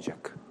katkımız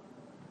olmayacak.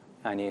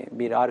 Yani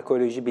bir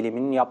arkeoloji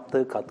biliminin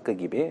yaptığı katkı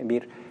gibi,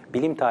 bir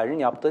bilim tarihinin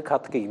yaptığı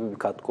katkı gibi bir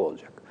katkı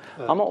olacak.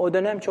 Evet. Ama o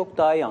dönem çok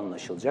daha iyi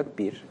anlaşılacak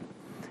bir.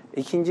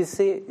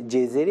 İkincisi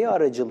Cezeri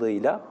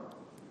aracılığıyla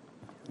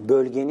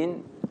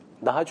bölgenin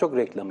daha çok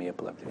reklamı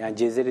yapılabilir. Yani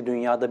Cezeri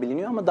dünyada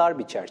biliniyor ama dar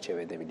bir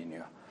çerçevede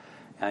biliniyor.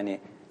 Yani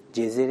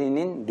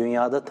Cezeri'nin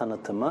dünyada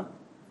tanıtımı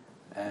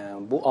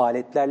bu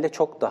aletlerle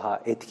çok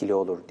daha etkili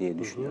olur diye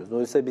düşünüyoruz.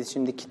 Dolayısıyla biz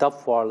şimdi kitap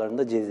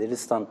fuarlarında Cezeri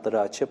standları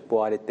açıp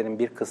bu aletlerin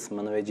bir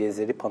kısmını ve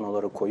Cezeri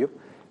panoları koyup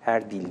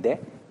her dilde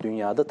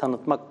dünyada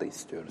tanıtmak da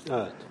istiyoruz.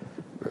 Evet.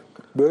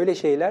 Böyle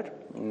şeyler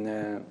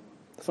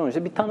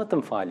sonuçta bir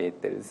tanıtım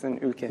faaliyetleri. Sizin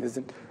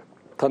ülkenizin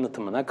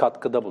tanıtımına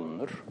katkıda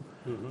bulunur.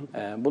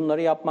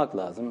 Bunları yapmak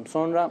lazım.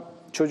 Sonra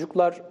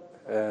çocuklar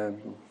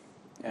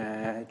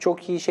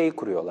çok iyi şey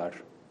kuruyorlar.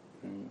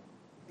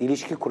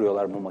 İlişki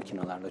kuruyorlar bu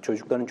makinelerle.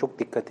 Çocukların çok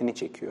dikkatini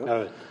çekiyor.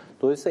 Evet.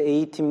 Dolayısıyla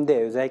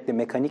eğitimde, özellikle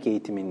mekanik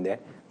eğitiminde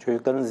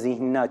çocukların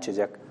zihnini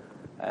açacak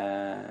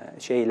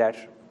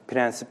şeyler,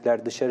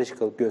 prensipler dışarı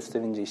çıkıp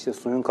gösterince işte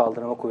suyun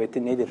kaldırma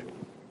kuvveti nedir?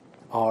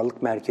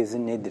 Ağırlık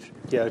merkezi nedir?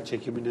 Yer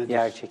çekimi nedir?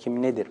 Yer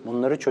çekimi nedir?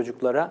 Bunları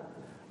çocuklara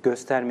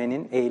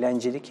göstermenin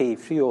eğlenceli,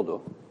 keyifli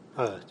yolu.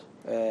 Evet.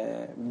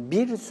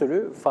 Bir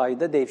sürü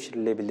fayda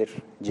devşirilebilir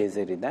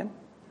Cezeri'den.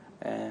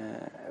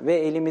 Ve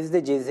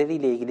elimizde Cezeri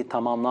ile ilgili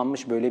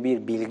tamamlanmış böyle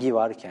bir bilgi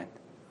varken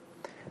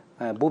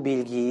bu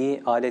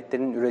bilgiyi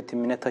aletlerin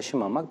üretimine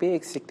taşımamak bir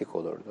eksiklik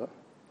olurdu.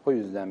 O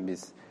yüzden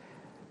biz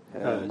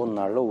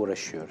bunlarla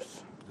uğraşıyoruz.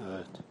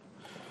 Evet.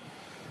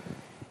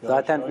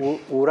 Zaten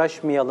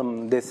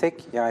uğraşmayalım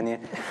desek yani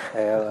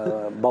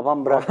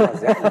babam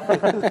bırakmaz yani.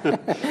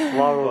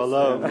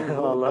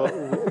 Vallahi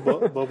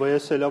babaya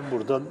selam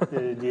buradan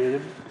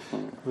diyelim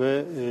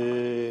ve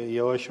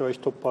yavaş yavaş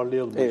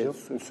toparlayalım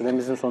hocam.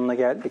 Süremizin sonuna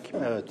geldik mi?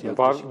 Evet.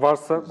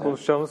 Varsa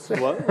konuşacağımız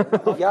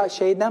Ya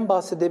şeyden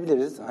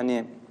bahsedebiliriz.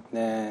 Hani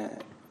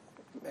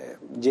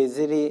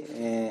Cezeri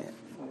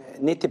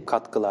ne tip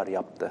katkılar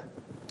yaptı?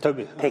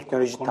 Tabii.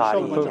 Teknoloji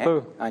Konuşalım tarihine.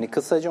 tabii. Yani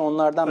kısaca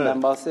onlardan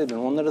ben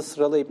bahsedebilirim. Onları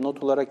sıralayıp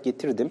not olarak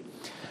getirdim.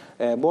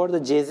 Bu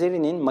arada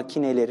Cezeri'nin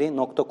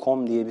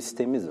makineleri.com diye bir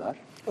sitemiz var.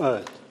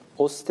 Evet.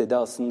 O sitede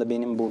aslında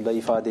benim burada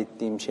ifade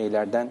ettiğim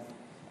şeylerden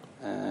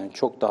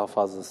çok daha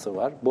fazlası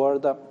var. Bu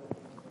arada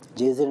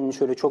Cezeri'nin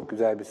şöyle çok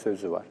güzel bir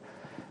sözü var.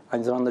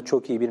 Aynı zamanda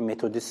çok iyi bir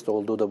metodist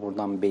olduğu da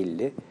buradan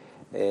belli.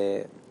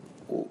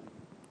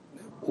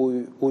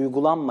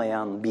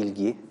 Uygulanmayan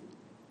bilgi,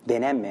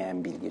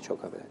 denenmeyen bilgi,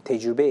 çok affedersin,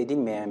 tecrübe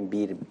edilmeyen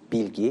bir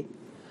bilgi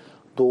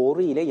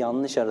doğru ile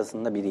yanlış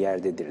arasında bir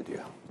yerdedir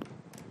diyor.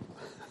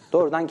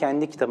 Doğrudan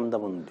kendi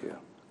kitabında bunu diyor.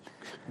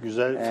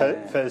 Güzel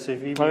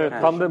felsefi bir Evet,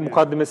 tam da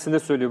mukaddimesinde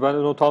söylüyor. Ben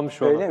de not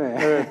almışım onu. Öyle mi?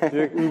 Evet,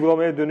 direkt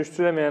uygulamaya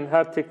dönüştüremeyen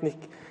her teknik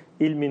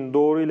ilmin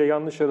doğru ile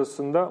yanlış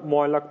arasında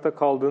muallakta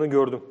kaldığını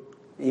gördüm.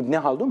 İbni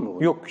Haldun mu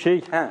bu? Yok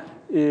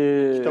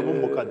kitabın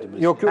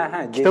mukaddimesi. Yok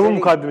Cezeri, kitabın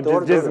mukaddimesi.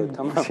 doğru,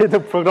 tamam.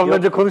 Programdan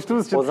önce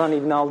konuştuğumuz için. Ozan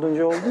İbni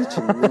Halduncu olduğu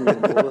için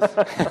bilmiyorum.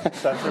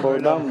 Sen de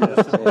böyle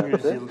anlıyorsun bu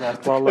yüzyılda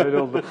artık. Vallahi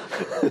öyle oldu.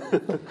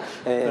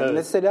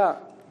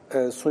 Mesela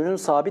suyun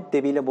sabit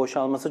debiyle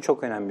boşalması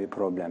çok önemli bir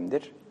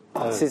problemdir.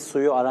 Evet. Siz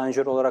suyu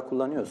aranjör olarak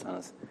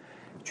kullanıyorsanız.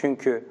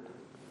 Çünkü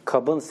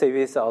kabın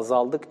seviyesi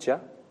azaldıkça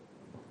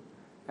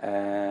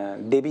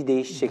debi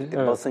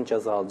değişecektir, basınç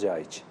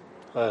azalacağı için.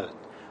 Evet.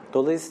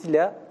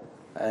 Dolayısıyla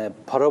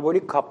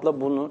parabolik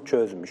kapla bunu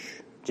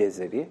çözmüş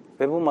Cezeri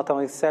ve bu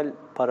matematiksel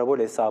parabol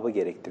hesabı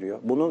gerektiriyor.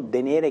 Bunu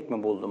deneyerek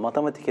mi buldu,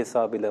 matematik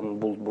hesabıyla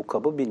mı buldu bu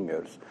kabı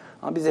bilmiyoruz.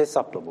 Ama biz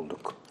hesapla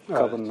bulduk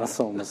kabın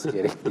nasıl olması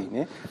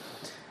gerektiğini.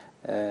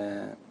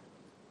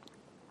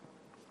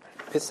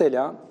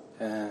 Mesela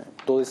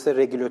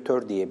dolayısıyla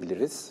regülatör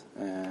diyebiliriz.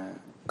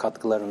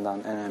 Katkılarından,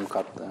 en önemli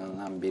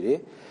katkılarından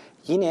biri.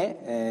 Yine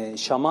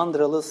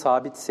şamandıralı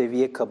sabit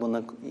seviye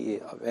kabını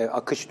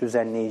akış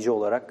düzenleyici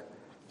olarak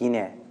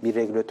yine bir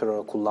regülatör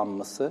olarak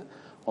kullanması.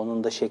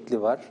 Onun da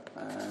şekli var.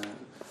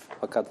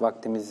 Fakat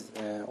vaktimiz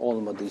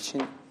olmadığı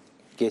için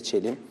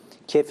geçelim.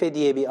 Kefe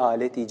diye bir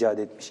alet icat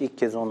etmiş. İlk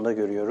kez onu da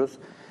görüyoruz.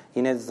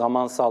 Yine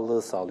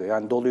zamansallığı sağlıyor.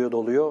 Yani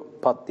doluyor,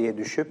 pat diye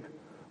düşüp,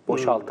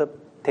 boşaltıp,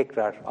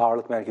 tekrar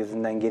ağırlık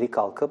merkezinden geri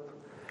kalkıp,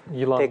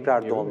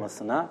 tekrar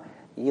dolmasına.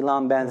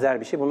 Yılan benzer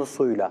bir şey. Bunu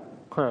suyla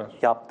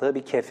yaptığı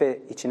bir kefe,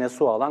 içine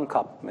su alan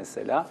kap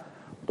mesela.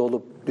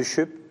 Dolup,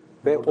 düşüp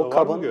ve burada o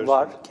kabın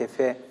var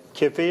kefe.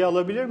 Kefeyi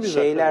alabilir miyiz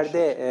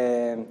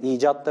Şeylerde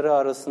icatları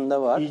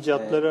arasında var.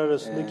 İcatları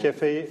arasında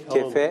kefeyi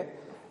alalım. Kefe,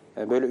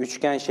 böyle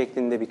üçgen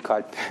şeklinde bir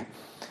kalp.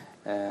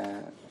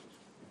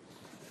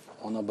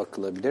 Ona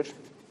bakılabilir.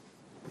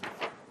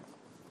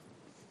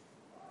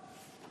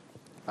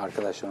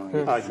 Arkadaşlar ona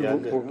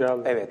Bu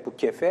geldi. Evet, bu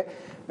kefe.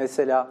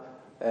 Mesela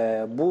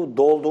bu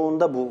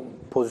dolduğunda bu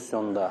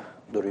pozisyonda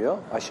duruyor,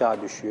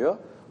 aşağı düşüyor.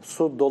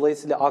 Su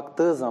dolayısıyla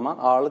aktığı zaman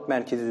ağırlık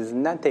merkezi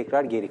yüzünden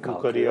tekrar geri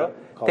kalkıyor.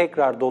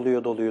 Tekrar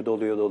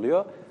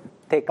doluyor.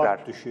 Tekrar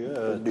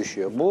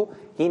düşüyor. Bu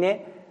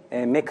yine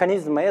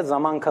mekanizmaya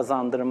zaman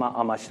kazandırma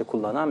amaçlı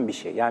kullanılan bir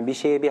şey. Yani bir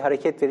şeye bir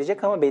hareket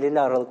verecek ama belirli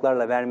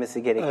aralıklarla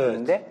vermesi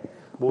gerektiğinde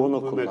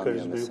bunu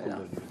kullanıyor mesela.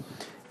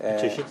 Bir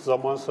çeşit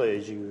zaman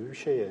sayacı gibi bir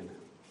şey yani.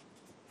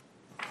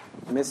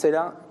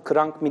 Mesela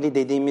crank mili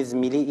dediğimiz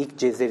mili ilk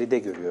Cezeri'de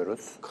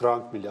görüyoruz.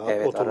 Crank mili,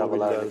 evet,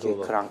 arabalardaki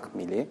crank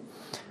mili.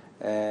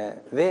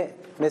 Ve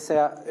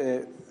mesela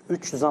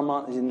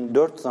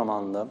 4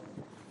 zamanlı,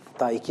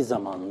 hatta 2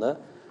 zamanlı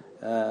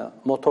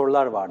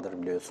motorlar vardır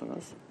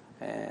biliyorsunuz.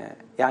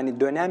 Yani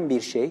dönen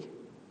bir şey,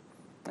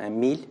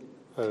 mil,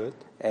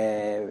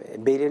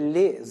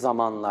 belirli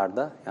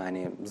zamanlarda,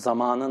 yani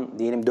zamanın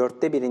diyelim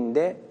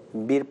 1/4'inde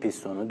bir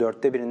pistonu,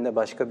 1/4'inde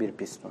başka bir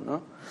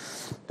pistonu,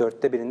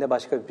 1/4'inde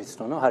başka bir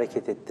pistonu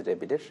hareket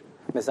ettirebilir.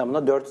 Mesela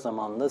buna 4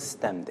 zamanlı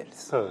sistem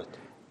deriz. Evet.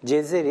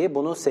 Cezeri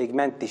bunu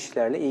segment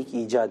dişlerle ilk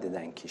icat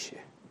eden kişi.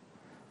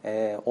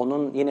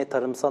 Onun yine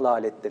tarımsal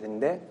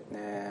aletlerinde,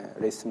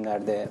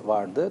 resimlerde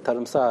vardı.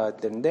 Tarımsal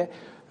aletlerinde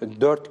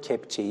 4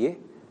 kepçeyi,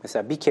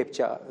 mesela bir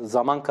kepçe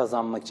zaman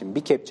kazanmak için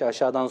bir kepçe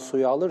aşağıdan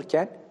suyu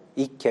alırken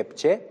ilk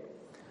kepçe,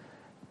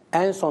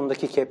 en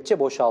sondaki kepçe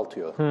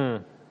boşaltıyor.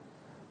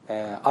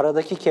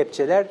 Aradaki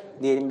kepçeler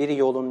diyelim biri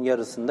yolun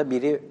yarısında,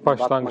 biri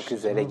batmak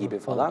üzere gibi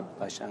falan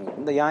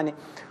başlangıcında. Yani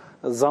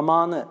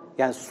zamanı,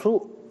 yani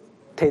su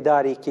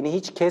tedarikini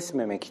hiç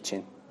kesmemek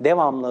için,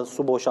 devamlı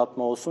su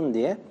boşaltma olsun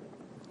diye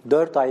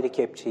 4 ayrı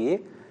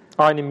kepçeyi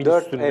aynı mil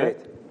üstünde.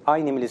 Evet,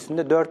 aynı mil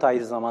üstünde 4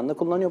 ayrı zamanda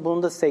kullanıyor.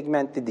 Bunu da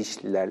segmentli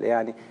dişlilerle,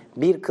 yani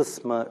bir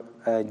kısmı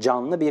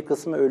canlı, bir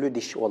kısmı ölü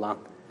diş olan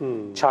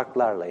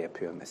çarklarla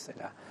yapıyor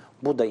mesela.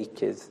 Bu da ilk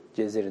kez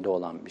Cezeri'de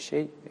olan bir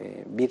şey.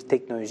 Bir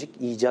teknolojik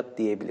icat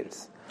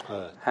diyebiliriz.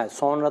 Evet.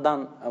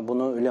 Sonradan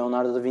bunu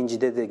Leonardo da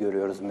Vinci'de de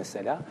görüyoruz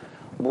mesela.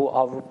 Bu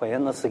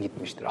Avrupa'ya nasıl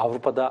gitmiştir?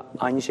 Avrupa'da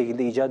aynı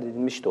şekilde icat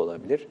edilmiş de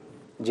olabilir.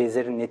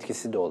 Cezeri'nin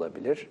etkisi de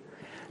olabilir.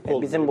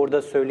 Bizim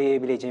burada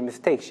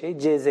söyleyebileceğimiz tek şey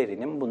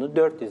Cezeri'nin bunu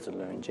 400 yıl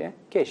önce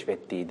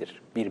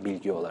keşfettiğidir bir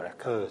bilgi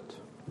olarak. Evet.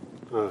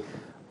 Evet.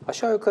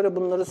 Aşağı yukarı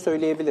bunları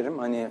söyleyebilirim.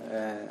 Hani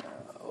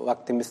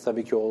vaktimiz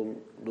tabii ki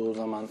olduğu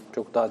zaman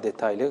çok daha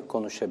detaylı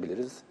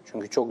konuşabiliriz.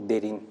 Çünkü çok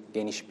derin,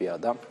 geniş bir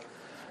adam.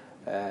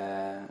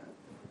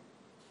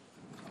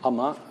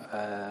 Ama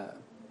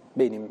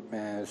benim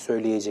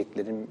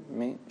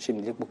söyleyeceklerimi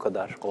şimdilik bu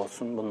kadar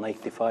olsun. Bununla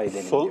iktifa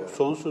edelim diyorum.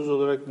 Son söz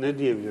olarak ne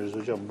diyebiliriz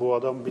hocam? Bu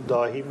adam bir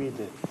dahi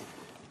miydi?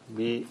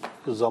 Bir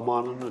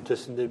zamanın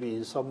ötesinde bir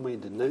insan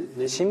mıydı?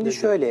 Şimdi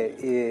şöyle,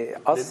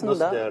 aslında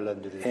nasıl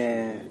değerlendiriyorsun?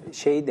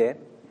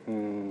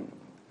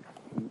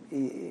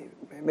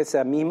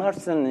 Mesela Mimar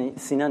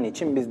Sinan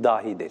için biz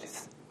dahi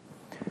deriz.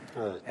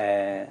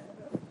 Evet.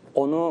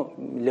 Onu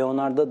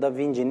Leonardo da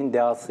Vinci'nin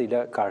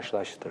dehasıyla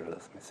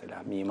karşılaştırırız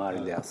mesela,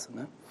 mimari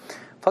dehasını.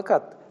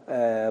 Fakat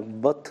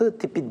Batı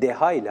tipi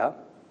dehayla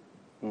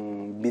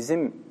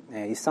bizim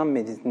İslam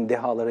medeniyetinin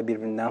dehaları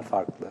birbirinden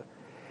farklı.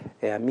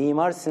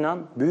 Mimar Sinan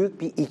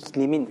büyük bir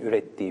iklimin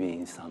ürettiği bir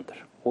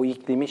insandır. O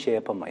iklimi şey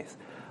yapamayız.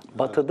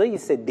 Batı'da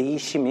ise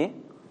değişimi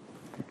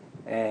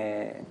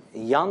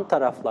yan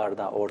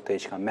taraflarda ortaya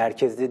çıkan,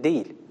 merkezde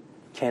değil,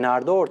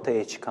 kenarda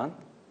ortaya çıkan,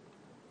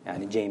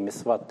 yani James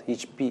Watt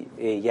hiçbir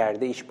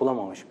yerde iş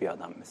bulamamış bir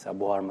adam mesela,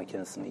 buhar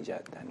makinesini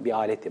icat eden bir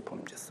alet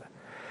yapımcısı.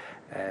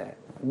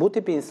 Bu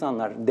tip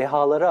insanlar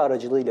dehaları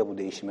aracılığıyla bu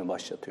değişimi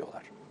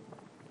başlatıyorlar.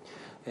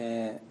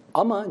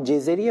 Ama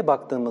Cezeri'ye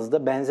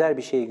baktığımızda benzer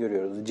bir şey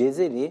görüyoruz.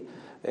 Cezeri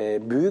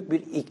büyük bir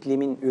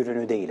iklimin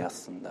ürünü değil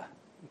aslında.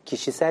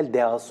 Kişisel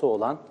dehası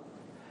olan,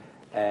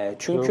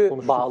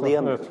 çünkü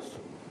bağlayamıyoruz.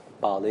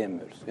 Evet.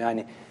 Bağlayamıyoruz.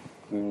 Yani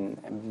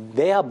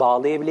veya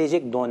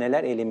bağlayabilecek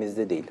doneler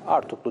elimizde değil.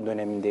 Artuklu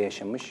döneminde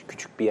yaşamış,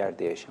 küçük bir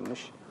yerde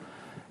yaşamış.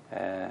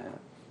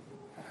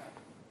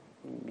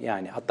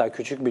 Yani hatta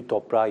küçük bir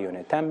toprağı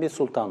yöneten bir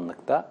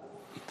sultanlıkta.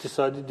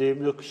 İktisadi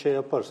deyimle şey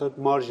yaparsak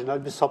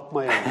marjinal bir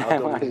sapma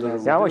yani.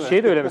 Ya ama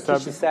şey de öyle mesela.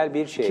 Kişisel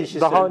bir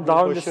şey.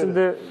 Daha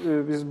öncesinde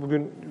biz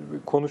bugün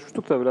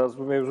konuşmuştuk da biraz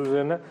bu mevzu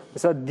üzerine.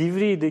 Mesela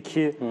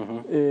Divri'deki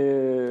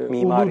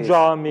Ulu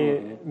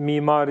Cami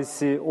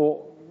mimarisi,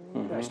 o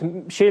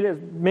yani işte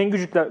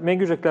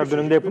Mengücekler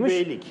döneminde yapılmış.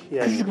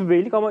 Küçük bir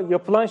beylik ama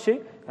yapılan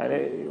şey,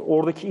 yani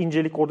oradaki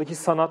incelik, oradaki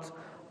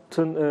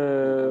sanatın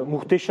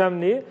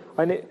muhteşemliği,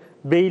 hani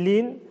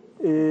beyliğin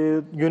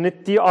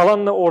yönettiği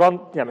alanla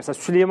yani mesela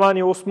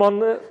Süleymaniye,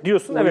 Osmanlı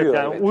diyorsun, uyuyor, evet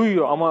yani evet.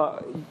 Uyuyor ama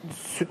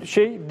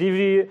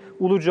Divriği,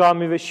 Ulu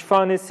Cami ve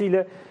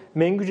Şifanesiyle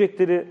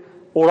Mengücekleri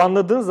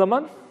oranladığın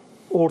zaman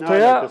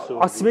ortaya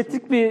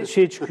asimetrik bir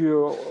şey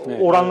çıkıyor,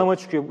 evet, oranlama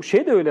çıkıyor. Bu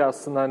şey de öyle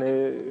aslında,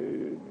 hani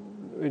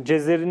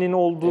Cezeri'nin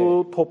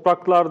olduğu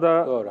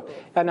topraklarda. Doğru.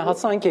 Yani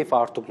Hasankeyf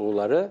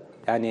Artukluları,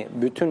 yani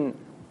bütün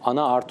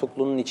ana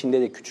Artuklu'nun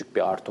içinde de küçük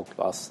bir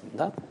Artuklu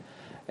aslında.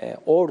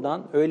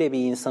 Oradan öyle bir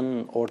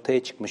insanın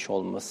ortaya çıkmış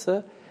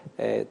olması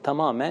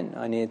tamamen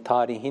hani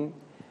tarihin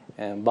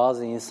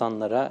bazı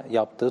insanlara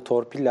yaptığı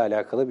torpille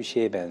alakalı bir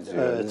şeye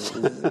benziyor. Evet.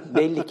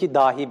 Belli ki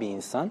dahi bir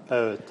insan.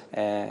 Evet.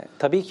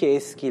 Tabii ki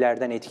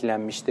eskilerden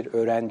etkilenmiştir,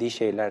 öğrendiği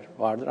şeyler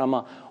vardır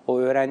ama o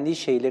öğrendiği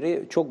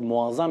şeyleri çok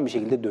muazzam bir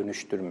şekilde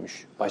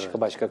dönüştürmüş.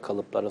 Başka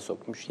kalıplara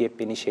sokmuş,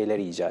 yepyeni şeyler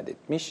icat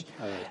etmiş.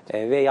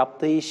 Evet. Ve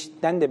yaptığı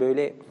işten de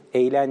böyle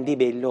eğlendiği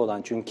belli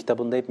olan, çünkü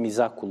kitabında hep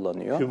mizah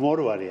kullanıyor. Humor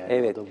var yani.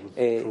 Evet.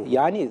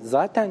 Yani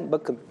zaten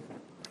bakın,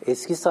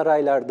 eski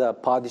saraylarda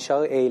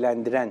padişahı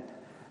eğlendiren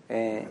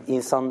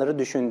insanları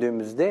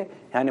düşündüğümüzde,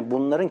 yani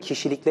bunların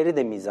kişilikleri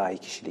de mizahi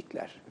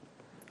kişilikler.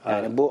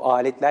 Yani evet, bu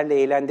aletlerle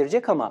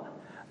eğlendirecek ama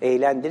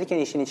eğlendirirken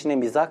işin içine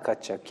mizah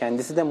katacak.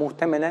 Kendisi de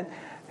muhtemelen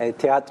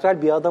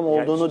teatral bir adam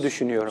olduğunu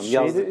düşünüyorum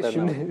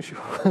yazdıklarına. Şimdi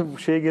bu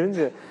şeye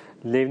gelince,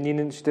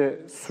 Levni'nin işte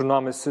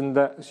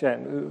Surnamesi'nde,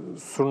 yani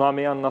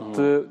Surname'yi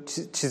anlattığı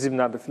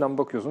çizimlerde falan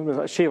bakıyorsunuz.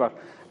 Mesela şey var,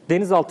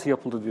 denizaltı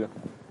yapıldı diyor.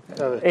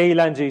 Evet.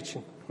 Eğlence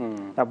için.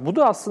 Ya bu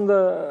da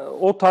aslında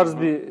o tarz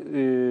bir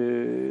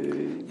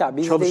ya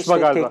bizde çalışma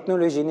işte galiba.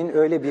 Teknolojinin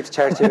öyle bir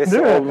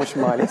çerçevesi olmuş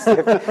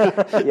maalesef.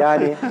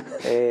 Yani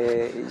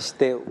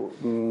işte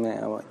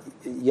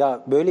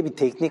ya böyle bir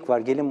teknik var,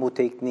 gelin bu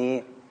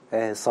tekniği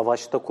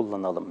savaşta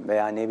kullanalım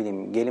veya ne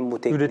bileyim gelin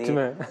bu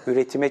tekniği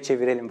üretime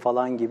çevirelim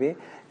falan gibi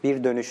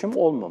bir dönüşüm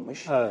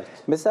olmamış. Evet.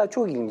 Mesela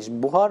çok ilginç,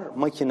 buhar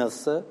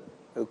makinesi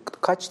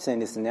kaç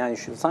senesinde, yani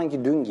şu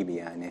sanki dün gibi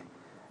yani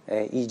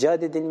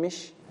icat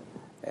edilmiş.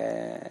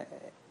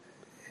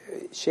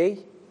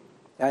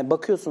 Yani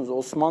bakıyorsunuz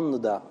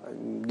Osmanlı'da,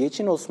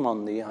 geçin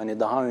Osmanlı'yı, hani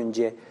daha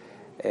önce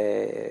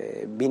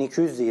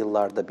 1200'lü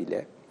yıllarda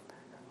bile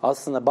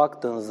aslında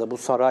baktığınızda bu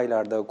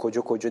saraylarda,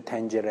 koca koca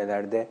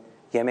tencerelerde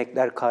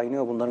yemekler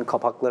kaynıyor. Bunların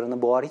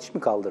kapaklarını buhar hiç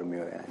mi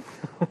kaldırmıyor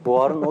yani?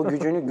 Buharın o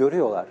gücünü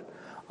görüyorlar.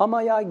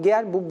 Ama ya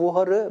gel bu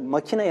buharı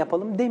makine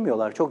yapalım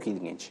demiyorlar. Çok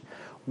ilginç.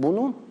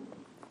 Bunun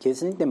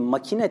kesinlikle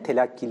makine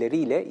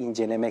telakkileriyle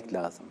incelemek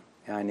lazım.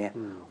 Yani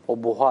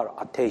o buhar,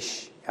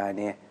 ateş,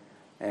 yani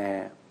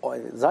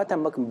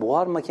zaten bakın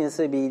buhar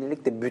makinesiyle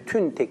birlikte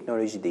bütün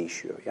teknoloji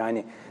değişiyor.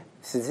 Yani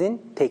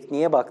sizin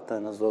tekniğe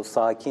baktığınız o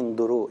sakin,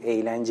 duru,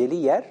 eğlenceli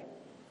yer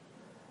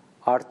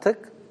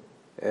artık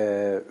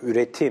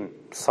üretim,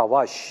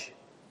 savaş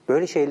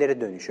böyle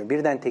şeylere dönüşüyor.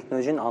 Birden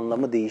teknolojinin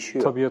anlamı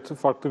değişiyor. Tabiatı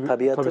farklı bir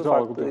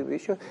farklı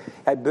değişiyor.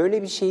 Yani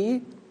böyle bir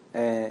şeyi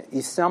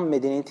İslam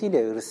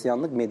medeniyetiyle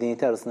Hristiyanlık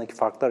medeniyeti arasındaki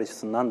farklar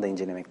açısından da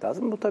incelemek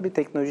lazım. Bu tabii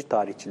teknoloji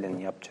tarihçilerinin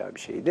yapacağı bir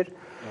şeydir.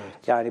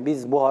 Evet. Yani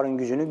biz buharın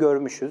gücünü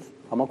görmüşüz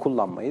ama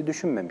kullanmayı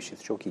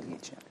düşünmemişiz. Çok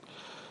ilginç yani.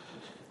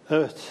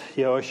 Evet,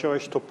 yavaş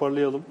yavaş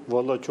toparlayalım.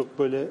 Vallahi çok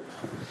böyle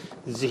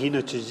zihin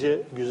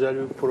açıcı, güzel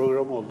bir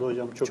program oldu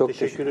hocam. Çok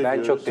teşekkür ediyoruz.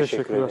 Ben çok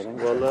teşekkür ederim.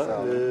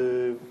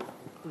 Vallahi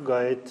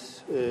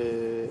gayet...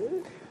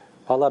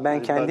 Valla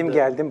ben kendim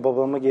geldim,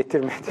 babamı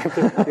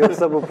getirmedim.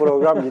 Yoksa bu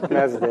program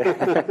gitmezdi.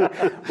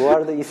 Bu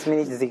arada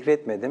ismini hiç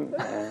zikretmedim.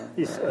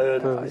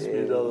 Evet,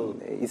 ismini de alalım.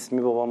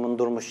 İsmi babamın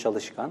Durmuş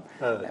Çalışkan.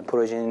 Evet. Yani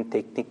projenin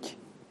teknik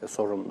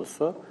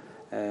sorumlusu.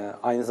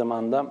 Aynı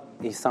zamanda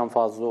İhsan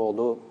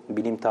Fazlıoğlu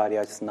bilim tarihi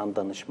açısından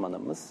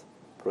danışmanımız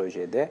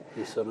projede.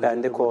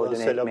 Ben de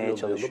koordine etmeye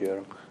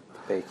çalışıyorum.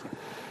 Peki.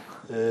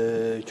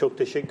 Çok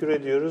teşekkür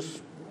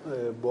ediyoruz.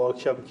 Bu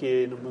akşamki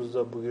yayınımız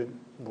da bugün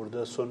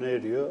burada sona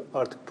eriyor.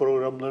 Artık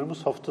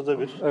programlarımız haftada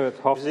bir. Evet,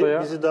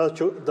 haftaya bizi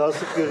daha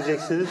sık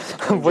göreceksiniz.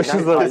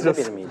 başınızı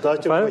arayacağız.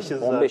 Daha çok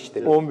başınızı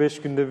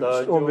 15 günde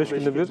bir. 15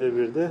 günde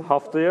bir.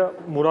 Haftaya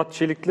Murat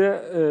Çelik'le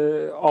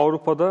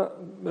Avrupa'da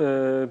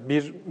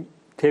bir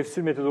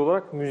tefsir metodu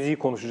olarak müziği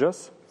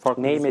konuşacağız.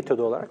 Ney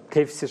metodu olarak?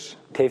 Tefsir.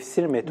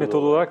 Tefsir metodu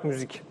olarak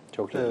müzik.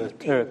 Çok iyi.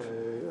 Evet.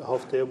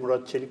 Haftaya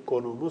Murat Çelik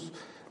konuğumuz.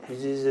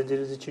 Bizi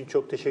izlediğiniz için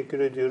çok teşekkür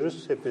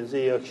ediyoruz. Hepinize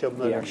iyi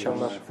akşamlar. İyi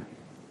akşamlar.